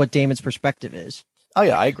outside of what Daemon's perspective is. Oh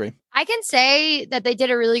yeah, I agree. I can say that they did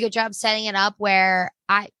a really good job setting it up where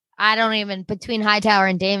I don't even, between Hightower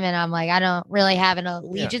and Daemon, I'm like, I don't really have an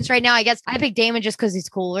allegiance right now. I guess I picked Daemon just because he's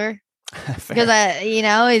cooler. Because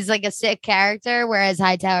he's like a sick character, whereas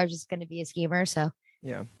Hightower is just going to be a schemer. So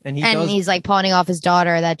yeah, he's like pawning off his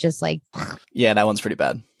daughter. That just like yeah, that one's pretty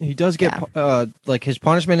bad. He does get like his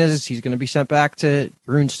punishment is he's going to be sent back to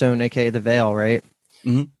Runestone, aka the Vale, right?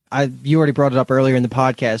 Mm-hmm. You already brought it up earlier in the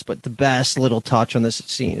podcast, but the best little touch on this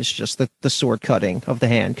scene is just the sword cutting of the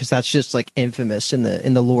hand, because that's just like infamous in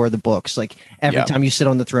the lore of the books. Like every time you sit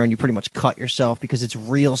on the throne, you pretty much cut yourself because it's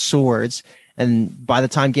real swords. And by the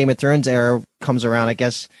time Game of Thrones era comes around, I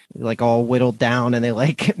guess like all whittled down and they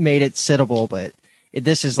like made it sittable. But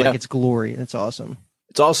this is like its glory. It's awesome.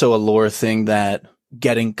 It's also a lore thing that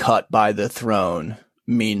getting cut by the throne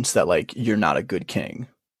means that like you're not a good king.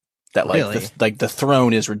 That like really? the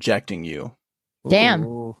throne is rejecting you. Damn.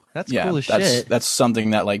 Ooh, that's cool as shit. That's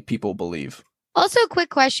something that like people believe. Also, quick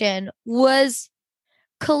question: was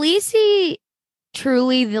Khaleesi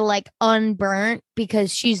truly the like unburnt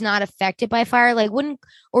because she's not affected by fire? Like,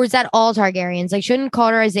 or is that all Targaryens? Like, shouldn't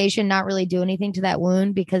cauterization not really do anything to that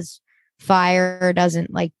wound because fire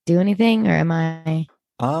doesn't like do anything? Or am I?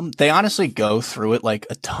 They honestly go through it like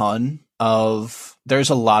a ton of.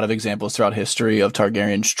 There's a lot of examples throughout history of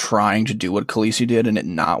Targaryens trying to do what Khaleesi did and it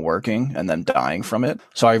not working and them dying from it.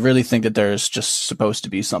 So I really think that there's just supposed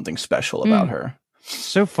to be something special about her.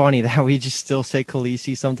 So funny that we just still say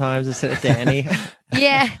Khaleesi sometimes instead of Dany.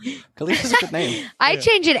 Yeah. Khaleesi's a good name. I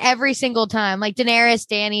change it every single time. Like Daenerys,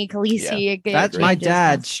 Dany, Khaleesi. Yeah. That's my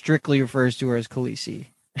dad strictly refers to her as Khaleesi.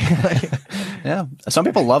 Yeah. Some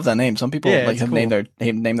people love that name. Some people have cool. named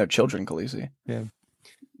their children Khaleesi. Yeah.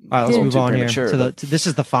 All right, let's move on here. This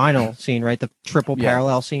is the final scene, right? The triple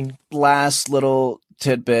parallel scene. Last little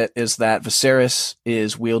tidbit is that Viserys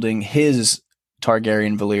is wielding his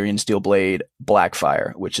Targaryen Valyrian steel blade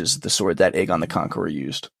Blackfire, which is the sword that Aegon the Conqueror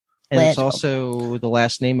used. And it's also the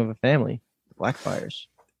last name of a family, Blackfires.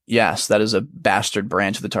 Yes, that is a bastard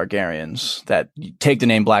branch of the Targaryens that take the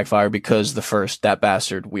name Blackfire because that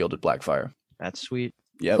bastard wielded Blackfire. That's sweet.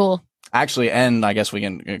 Yep. Cool. Actually, and I guess we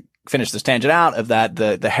can finish this tangent out of that.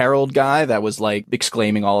 The herald guy that was like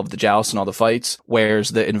exclaiming all of the jousts and all the fights wears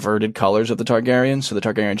the inverted colors of the Targaryens. So the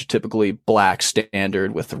Targaryens are typically black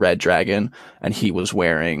standard with the red dragon, and he was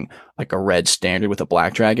wearing like a red standard with a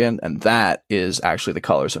black dragon, and that is actually the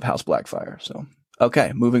colors of House Blackfire. So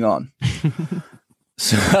okay, moving on.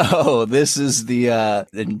 So this is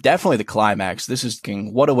definitely the climax. This is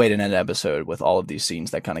what a way to end an episode with all of these scenes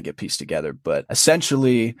that kind of get pieced together. But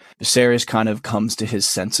essentially, Viserys kind of comes to his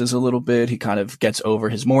senses a little bit. He kind of gets over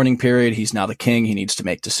his mourning period. He's now the king. He needs to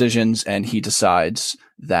make decisions, and he decides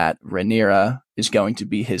that Rhaenyra is going to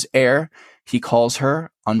be his heir. He calls her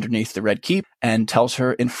underneath the Red Keep and tells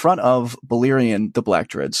her in front of Balerion the Black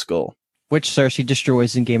Dread Skull, which Cersei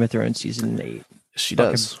destroys in Game of Thrones season 8. She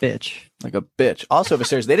does. Bitch. Like a bitch. Also,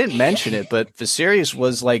 Viserys, they didn't mention it, but Viserys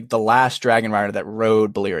was like the last dragon rider that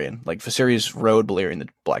rode Balerion. Like Viserys rode Balerion the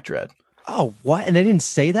Black Dread. Oh, what? And they didn't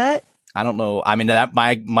say that? I don't know. I mean, that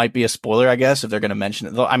might be a spoiler, I guess, if they're going to mention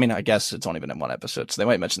it. Though, I mean, I guess it's only been in one episode, so they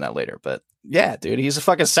might mention that later. But yeah, dude, he's a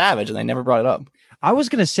fucking savage, and they never brought it up. I was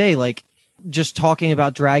going to say, like, just talking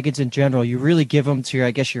about dragons in general, you really give them to,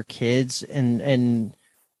 I guess, your kids. And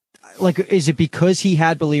like, is it because he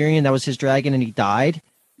had Balerion, that was his dragon, and he died,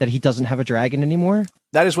 that he doesn't have a dragon anymore?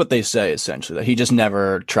 That is what they say, essentially, that he just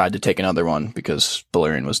never tried to take another one because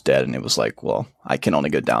Balerion was dead, and it was like, well, I can only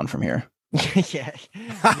go down from here. Yeah,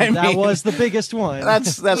 that was the biggest one.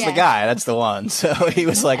 That's the guy. That's the one. So he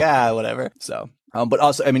was like, whatever. So, but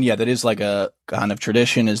also, I mean, yeah, that is like a kind of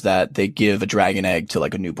tradition, is that they give a dragon egg to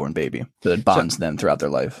like a newborn baby that bonds them throughout their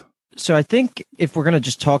life. So I think if we're going to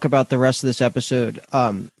just talk about the rest of this episode,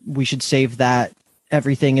 we should save that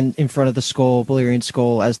everything in front of the skull, Balerion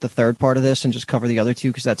skull, as the third part of this, and just cover the other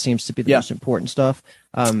two, because that seems to be the most important stuff.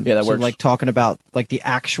 That works. Like talking about like the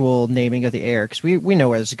actual naming of the heir, because we know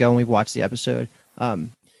where this is going. We've watched the episode.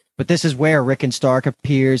 But this is where Rickon Stark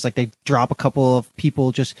appears. Like they drop a couple of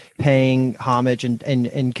people just paying homage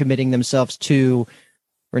and committing themselves to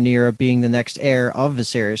Rhaenyra being the next heir of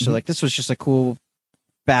Viserys. So like this was just a cool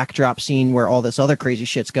backdrop scene where all this other crazy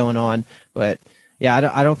shit's going on. But yeah,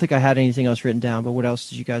 I don't think I had anything else written down. But what else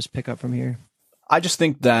did you guys pick up from here? I just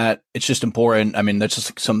think that it's just important. I mean, that's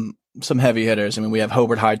just some heavy hitters. I mean, we have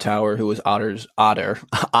Hobart Hightower, who is Otto's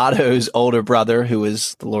older brother, who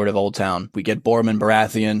is the Lord of Old Town. We get Borman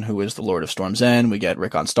Baratheon, who is the Lord of Storm's End. We get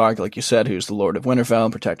Rickon Stark, like you said, who's the Lord of Winterfell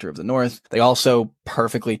and Protector of the North. They also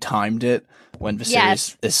perfectly timed it when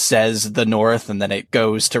Viserys says the North, and then it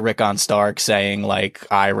goes to Rickon Stark saying, like,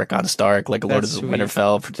 I, Rickon Stark, like a Lord of the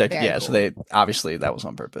Winterfell, Protector. Yeah, cool. So they, obviously, that was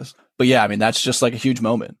on purpose. But yeah, I mean, that's just like a huge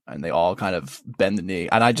moment, and they all kind of bend the knee.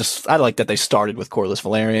 And I like that they started with Corlys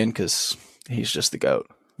Velaryon, because he's just the GOAT.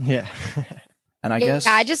 Yeah. And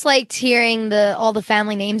I just liked hearing all the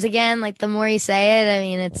family names again. Like, the more you say it, I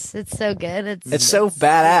mean, it's so good. It's so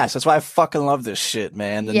badass. That's why I fucking love this shit,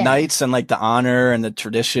 man. The knights and like the honor and the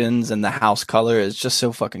traditions and the house color is just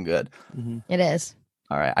so fucking good. Mm-hmm. It is.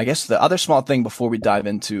 All right. I guess the other small thing before we dive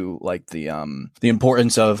into like the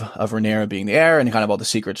importance of Rhaenyra being the heir and kind of all the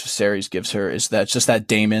secrets Viserys gives her is that just that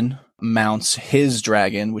Daemon mounts his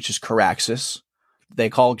dragon, which is Caraxes. They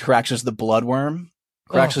call Caraxes the Bloodworm.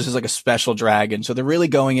 Caraxes is like a special dragon. So they're really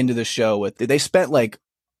going into the show with, they spent like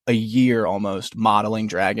a year almost modeling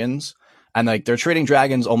dragons, and like they're treating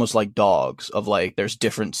dragons almost like dogs, of like there's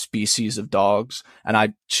different species of dogs. And I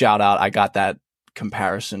got that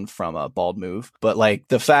comparison from a Bald Move, but like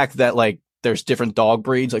the fact that like there's different dog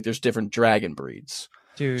breeds, like there's different dragon breeds.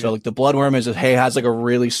 Dude. So like the Bloodworm has like a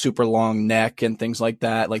really super long neck and things like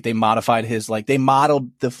that. Like they modified they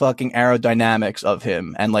modeled the fucking aerodynamics of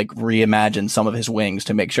him and like reimagined some of his wings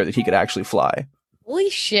to make sure that he could actually fly. Holy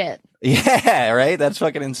shit. Yeah, right? That's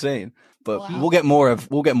fucking insane. But we'll get more of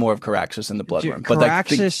Caraxes in the Bloodworm. Dude,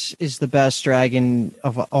 Caraxes is the best dragon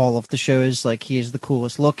of all of the shows. Like, he is the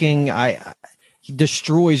coolest looking. He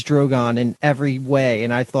destroys Drogon in every way,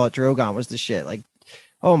 and I thought Drogon was the shit. Like,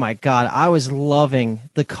 oh my god, I was loving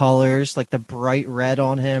the colors, like the bright red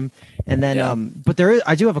on him. And then but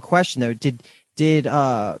I do have a question though. Did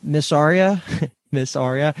Miss Arya Miss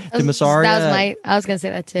Arya I was gonna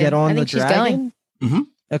say that too. Get on the dragon? She's going. Mm-hmm.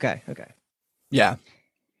 Okay. Yeah.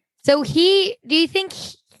 So do you think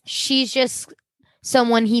she's just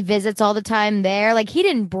someone he visits all the time there? Like, he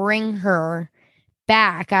didn't bring her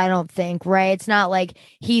back, I don't think, right? It's not like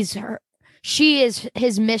she is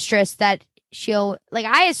his mistress that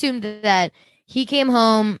I assumed that he came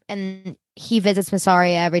home and he visits Miss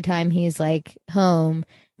Arya every time he's like home.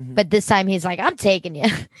 Mm-hmm. But this time he's like, I'm taking you.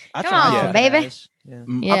 Come on, baby.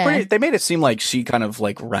 Yeah. They made it seem like she kind of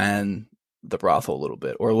like ran the brothel a little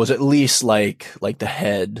bit, or was at least like the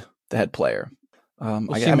head player.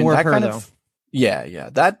 That's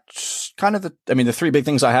kind of the three big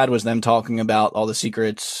things I had was them talking about all the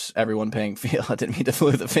secrets, everyone paying I didn't mean to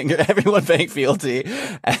move the finger, everyone paying fealty,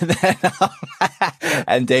 and then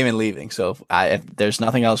and Daemon leaving. So if there's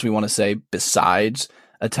nothing else we want to say besides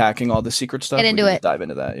attacking all the secret stuff, get into it. Dive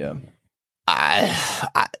into that. Yeah.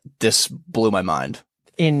 This blew my mind.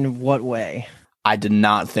 In what way? I did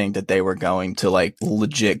not think that they were going to like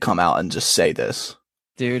legit come out and just say this.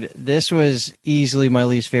 Dude, this was easily my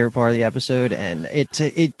least favorite part of the episode, and it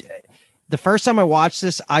the first time I watched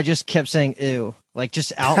this, I just kept saying ew, like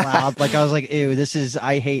just out loud. Like, I was like, ew,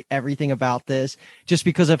 I hate everything about this, just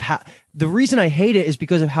because of the reason I hate it is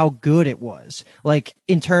because of how good it was. Like,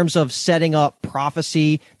 in terms of setting up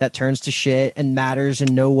prophecy that turns to shit and matters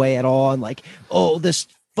in no way at all, and like, oh, this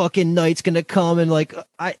fucking night's gonna come, and like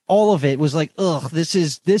all of it was like, ugh, this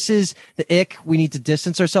is the ick we need to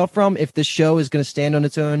distance ourselves from if this show is gonna stand on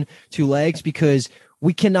its own two legs, because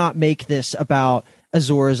we cannot make this about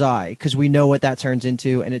Azor Ahai, because we know what that turns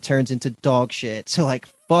into, and it turns into dog shit. So like,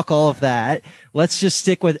 fuck all of that. Let's just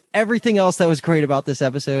stick with everything else that was great about this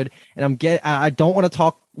episode. And I don't want to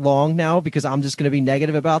talk long now because I'm just gonna be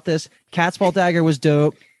negative about this. Cat's Paw Dagger was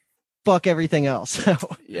dope. Fuck everything else.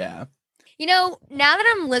 Yeah. You know, now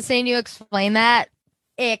that I'm listening to you explain that,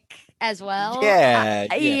 ick as well. Yeah.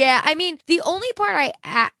 I mean, the only part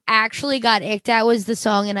I actually got icked at was the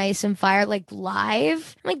song in Ice and Fire, like,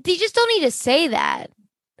 live. Like, they just don't need to say that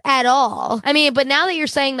at all. I mean, but now that you're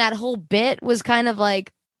saying that whole bit was kind of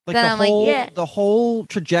like the whole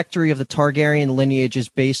trajectory of the Targaryen lineage is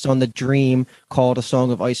based on the dream called A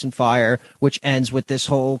Song of Ice and Fire, which ends with this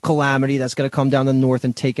whole calamity that's going to come down the north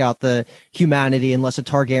and take out the humanity unless a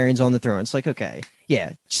Targaryen's on the throne. It's like, okay,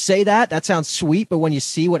 yeah, say that sounds sweet, but when you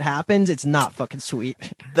see what happens, it's not fucking sweet.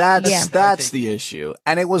 That's the issue.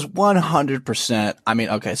 And it was 100%. I mean,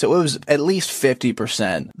 okay, so it was at least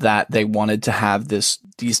 50% that they wanted to have these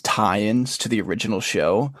tie-ins to the original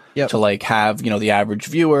show to like have, the average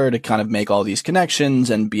viewer to kind of make all these connections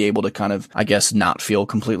and be able to kind of, I guess, not feel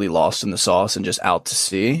completely lost in the sauce and just out to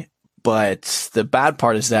sea. But the bad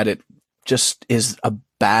part is that it just is a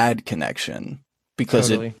bad connection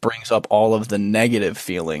because it brings up all of the negative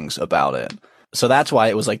feelings about it. So that's why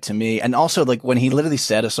it was like, to me, and also like when he literally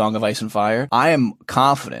said A Song of Ice and Fire, I am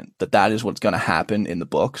confident that that is what's going to happen in the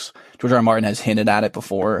books. George R. R. Martin has hinted at it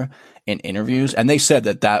before in interviews, and they said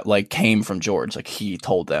that like came from George. Like he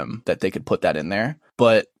told them that they could put that in there,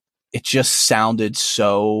 but it just sounded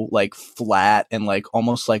so like flat and like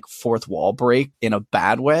almost like fourth wall break in a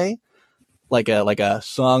bad way. Like a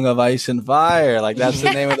Song of Ice and Fire, like that's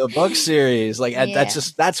the name of the book series. Like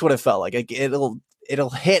that's what it felt like. It'll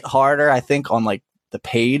hit harder, I think, on like the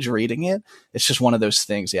page reading it. It's just one of those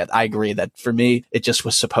things. Yeah, I agree that for me, it just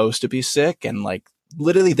was supposed to be sick, and like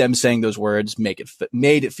literally them saying those words made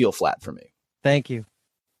it feel flat for me. Thank you.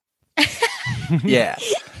 Yeah.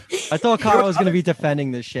 I thought Kyle was going to be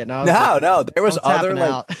defending this shit. No, there was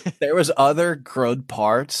other good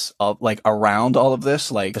parts of like around all of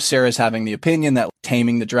this. Like Viserys having the opinion that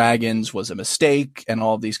taming the dragons was a mistake and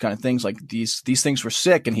all of these kind of things. Like these things were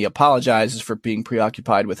sick, and he apologizes for being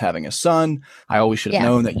preoccupied with having a son. I always should have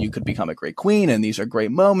known that you could become a great queen, and these are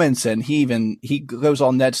great moments. And he goes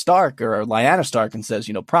all Ned Stark or Lyanna Stark and says,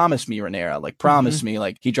 promise me, Rhaenyra, like promise me.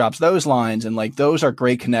 Like he drops those lines, and like those are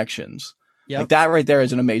great connections. Yep. Like that right there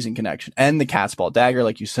is an amazing connection. And the cat's paw dagger,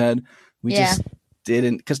 like you said, we just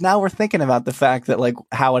didn't, because now we're thinking about the fact that like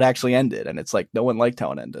how it actually ended, and it's like no one liked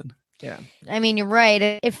how it ended. Yeah, I mean, you're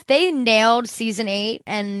right. If they nailed season 8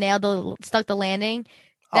 and stuck the landing,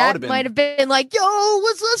 that might have been like, yo,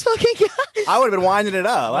 let's fucking go. I would have been winding it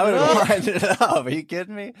up. Are you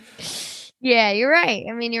kidding me? Yeah, you're right.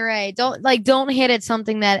 I mean, you're right. Don't hit at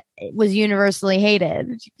something that was universally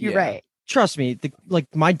hated. You're right. Trust me,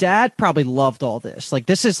 my dad probably loved all this. Like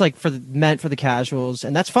this is like meant for the casuals,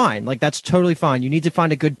 and that's fine. Like that's totally fine. You need to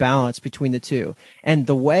find a good balance between the two. And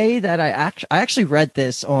the way that I actually read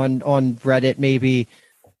this on Reddit, maybe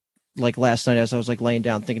like last night as I was like laying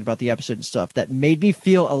down thinking about the episode and stuff, that made me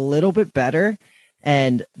feel a little bit better.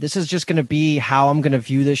 And this is just going to be how I'm going to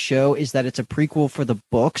view this show, is that it's a prequel for the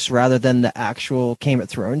books rather than the actual Game of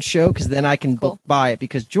Thrones show, because then I can buy it.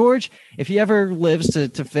 Because George, if he ever lives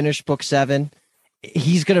to finish book 7,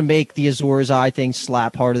 he's going to make the Azor's Eye thing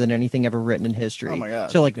slap harder than anything ever written in history. Oh my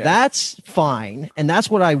God. So that's fine. And that's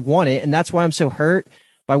what I wanted. And that's why I'm so hurt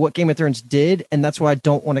by what Game of Thrones did. And that's why I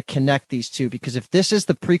don't want to connect these two, because if this is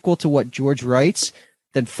the prequel to what George writes,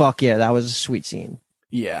 then fuck yeah, that was a sweet scene.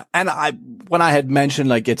 Yeah. And when I had mentioned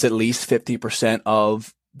like it's at least 50%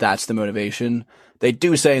 of that's the motivation, they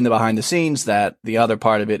do say in the behind the scenes that the other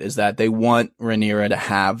part of it is that they want Rhaenyra to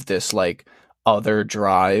have this like other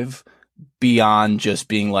drive beyond just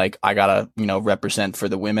being like, I gotta, represent for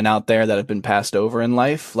the women out there that have been passed over in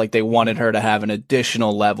life. Like they wanted her to have an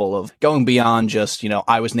additional level of going beyond just,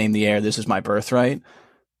 I was named the heir, this is my birthright.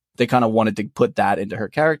 They kind of wanted to put that into her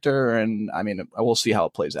character, and I mean, we'll see how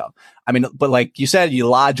it plays out. I mean, but like you said, you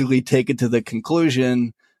logically take it to the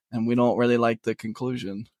conclusion, and we don't really like the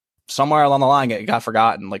conclusion. Somewhere along the line, it got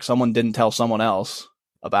forgotten. Like someone didn't tell someone else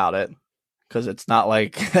about it, because it's not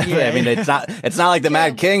like I mean, it's not like the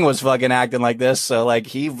Mad King was fucking acting like this. So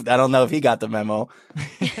like I don't know if he got the memo,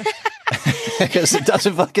 because it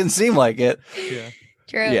doesn't fucking seem like it. Yeah.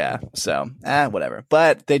 True. Yeah, so whatever.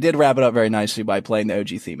 But they did wrap it up very nicely by playing the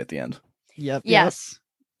OG theme at the end. Yep. Yes.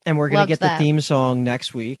 And we're gonna get the theme song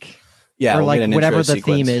next week. Yeah, or we'll like whatever the sequence.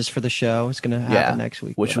 theme is for the show is gonna happen next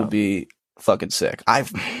week, which will be fucking sick.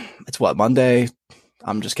 It's what, Monday?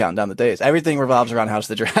 I'm just counting down the days. Everything revolves around House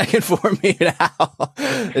of the Dragon for me now.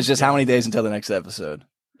 It's just how many days until the next episode.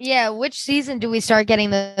 Yeah, which season do we start getting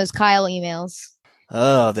those Kyle emails?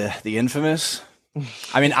 Oh, the infamous.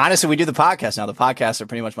 I mean, honestly, we do the podcast now. The podcasts are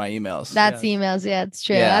pretty much my emails. That's emails. Yeah, it's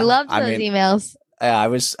true. Yeah, I loved those emails. Yeah, I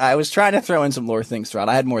was trying to throw in some lore things throughout.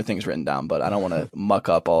 I had more things written down, but I don't want to muck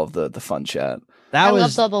up all of the fun chat. I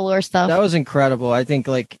loved all the lore stuff. That was incredible. I think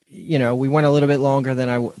we went a little bit longer than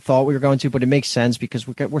I thought we were going to, but it makes sense because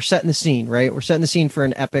we're setting the scene, right? We're setting the scene for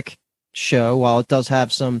an epic show. While it does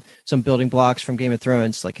have some building blocks from Game of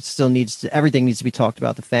Thrones, like it still everything needs to be talked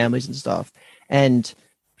about, the families and stuff. And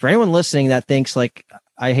for anyone listening that thinks like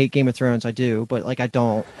I hate Game of Thrones, I do, but like I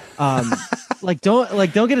don't.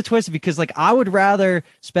 Don't get it twisted, because like I would rather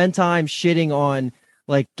spend time shitting on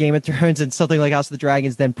like Game of Thrones and something like House of the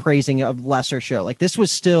Dragons than praising a lesser show. Like this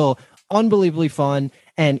was still unbelievably fun.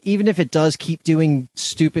 And even if it does keep doing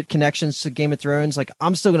stupid connections to Game of Thrones, like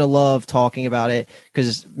I'm still gonna love talking about it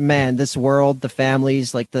because man, this world, the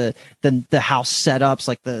families, like the house setups,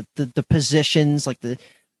 like the positions, like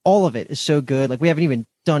all of it is so good. Like we haven't even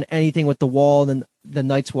done anything with the wall and the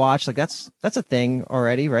Night's Watch. Like that's a thing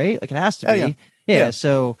already, right? Like it has to be. Yeah.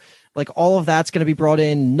 So like all of that's going to be brought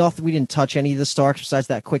in. Nothing. We didn't touch any of the Starks besides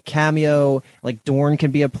that quick cameo. Like Dorne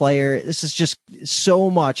can be a player. This is just so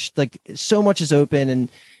much. Like so much is open, and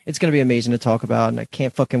it's going to be amazing to talk about. And I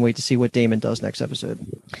can't fucking wait to see what Daemon does next episode.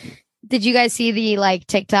 Did you guys see the like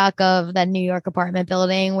TikTok of the New York apartment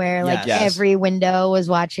building where like every window was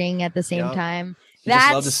watching at the same time?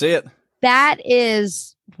 Just love to see it. That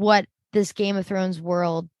is what this Game of Thrones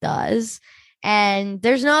world does. And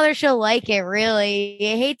there's no other show like it, really.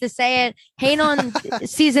 I hate to say it. Hate on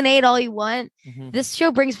season 8 all you want. Mm-hmm. This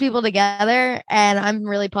show brings people together, and I'm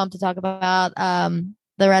really pumped to talk about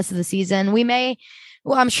the rest of the season.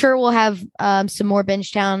 I'm sure we'll have some more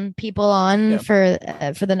Bingetown people on for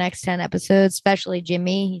the next 10 episodes, especially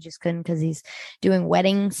Jimmy. He just couldn't because he's doing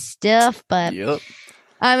wedding stuff, but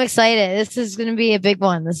I'm excited. This is going to be a big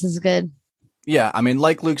one. This is good. Yeah, I mean,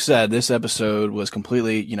 like Luke said, this episode was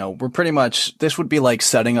completely, we're pretty much, this would be like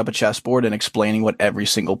setting up a chessboard and explaining what every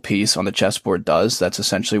single piece on the chessboard does. That's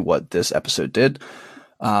essentially what this episode did.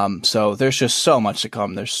 So there's just so much to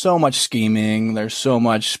come. There's so much scheming. There's so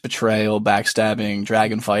much betrayal, backstabbing,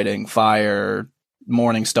 dragon fighting, fire,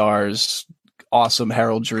 morning stars, awesome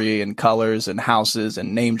heraldry and colors and houses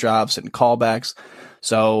and name drops and callbacks.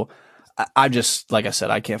 So I just, like I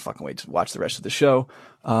said, I can't fucking wait to watch the rest of the show.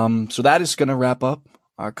 So that is going to wrap up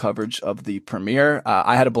our coverage of the premiere.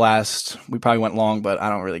 I had a blast. We probably went long, but I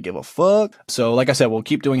don't really give a fuck. So like I said, we'll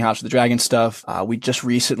keep doing House of the Dragon stuff. We just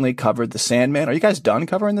recently covered The Sandman. Are you guys done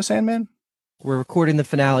covering The Sandman? We're recording the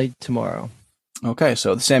finale tomorrow. Okay,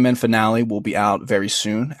 so The Sandman finale will be out very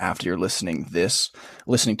soon after you're listening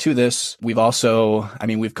to this. We've also,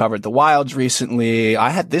 we've covered The Wilds recently.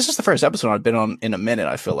 This is the first episode I've been on in a minute,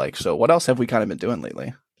 I feel like. So what else have we kind of been doing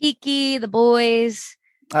lately? Peaky, The Boys.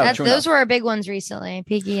 Those were our big ones recently.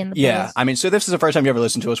 Peaky and The Boys. Yeah, so this is the first time you ever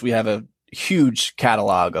listened to us. We have a huge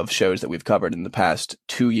catalog of shows that we've covered in the past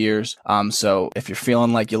 2 years. So if you're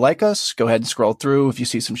feeling like you like us, go ahead and scroll through. If you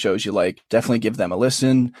see some shows you like, definitely give them a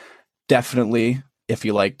listen. Definitely, if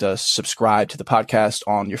you like to subscribe to the podcast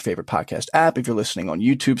on your favorite podcast app. If you're listening on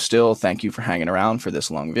YouTube still, thank you for hanging around for this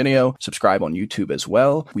long video. Subscribe on YouTube as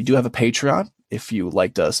well. We do have a Patreon. If you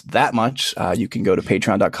liked us that much, you can go to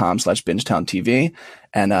patreon.com/BingetownTV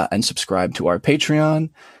and subscribe to our Patreon.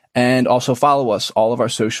 And also follow us. All of our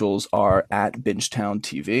socials are at Bingetown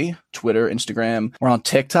TV, Twitter, Instagram. We're on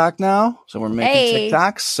TikTok now, so we're making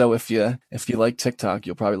TikToks. So if you like TikTok,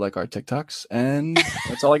 you'll probably like our TikToks. And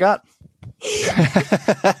that's all I got.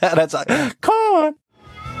 That's all. Come on.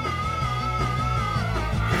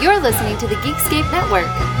 You're listening to the Geekscape Network.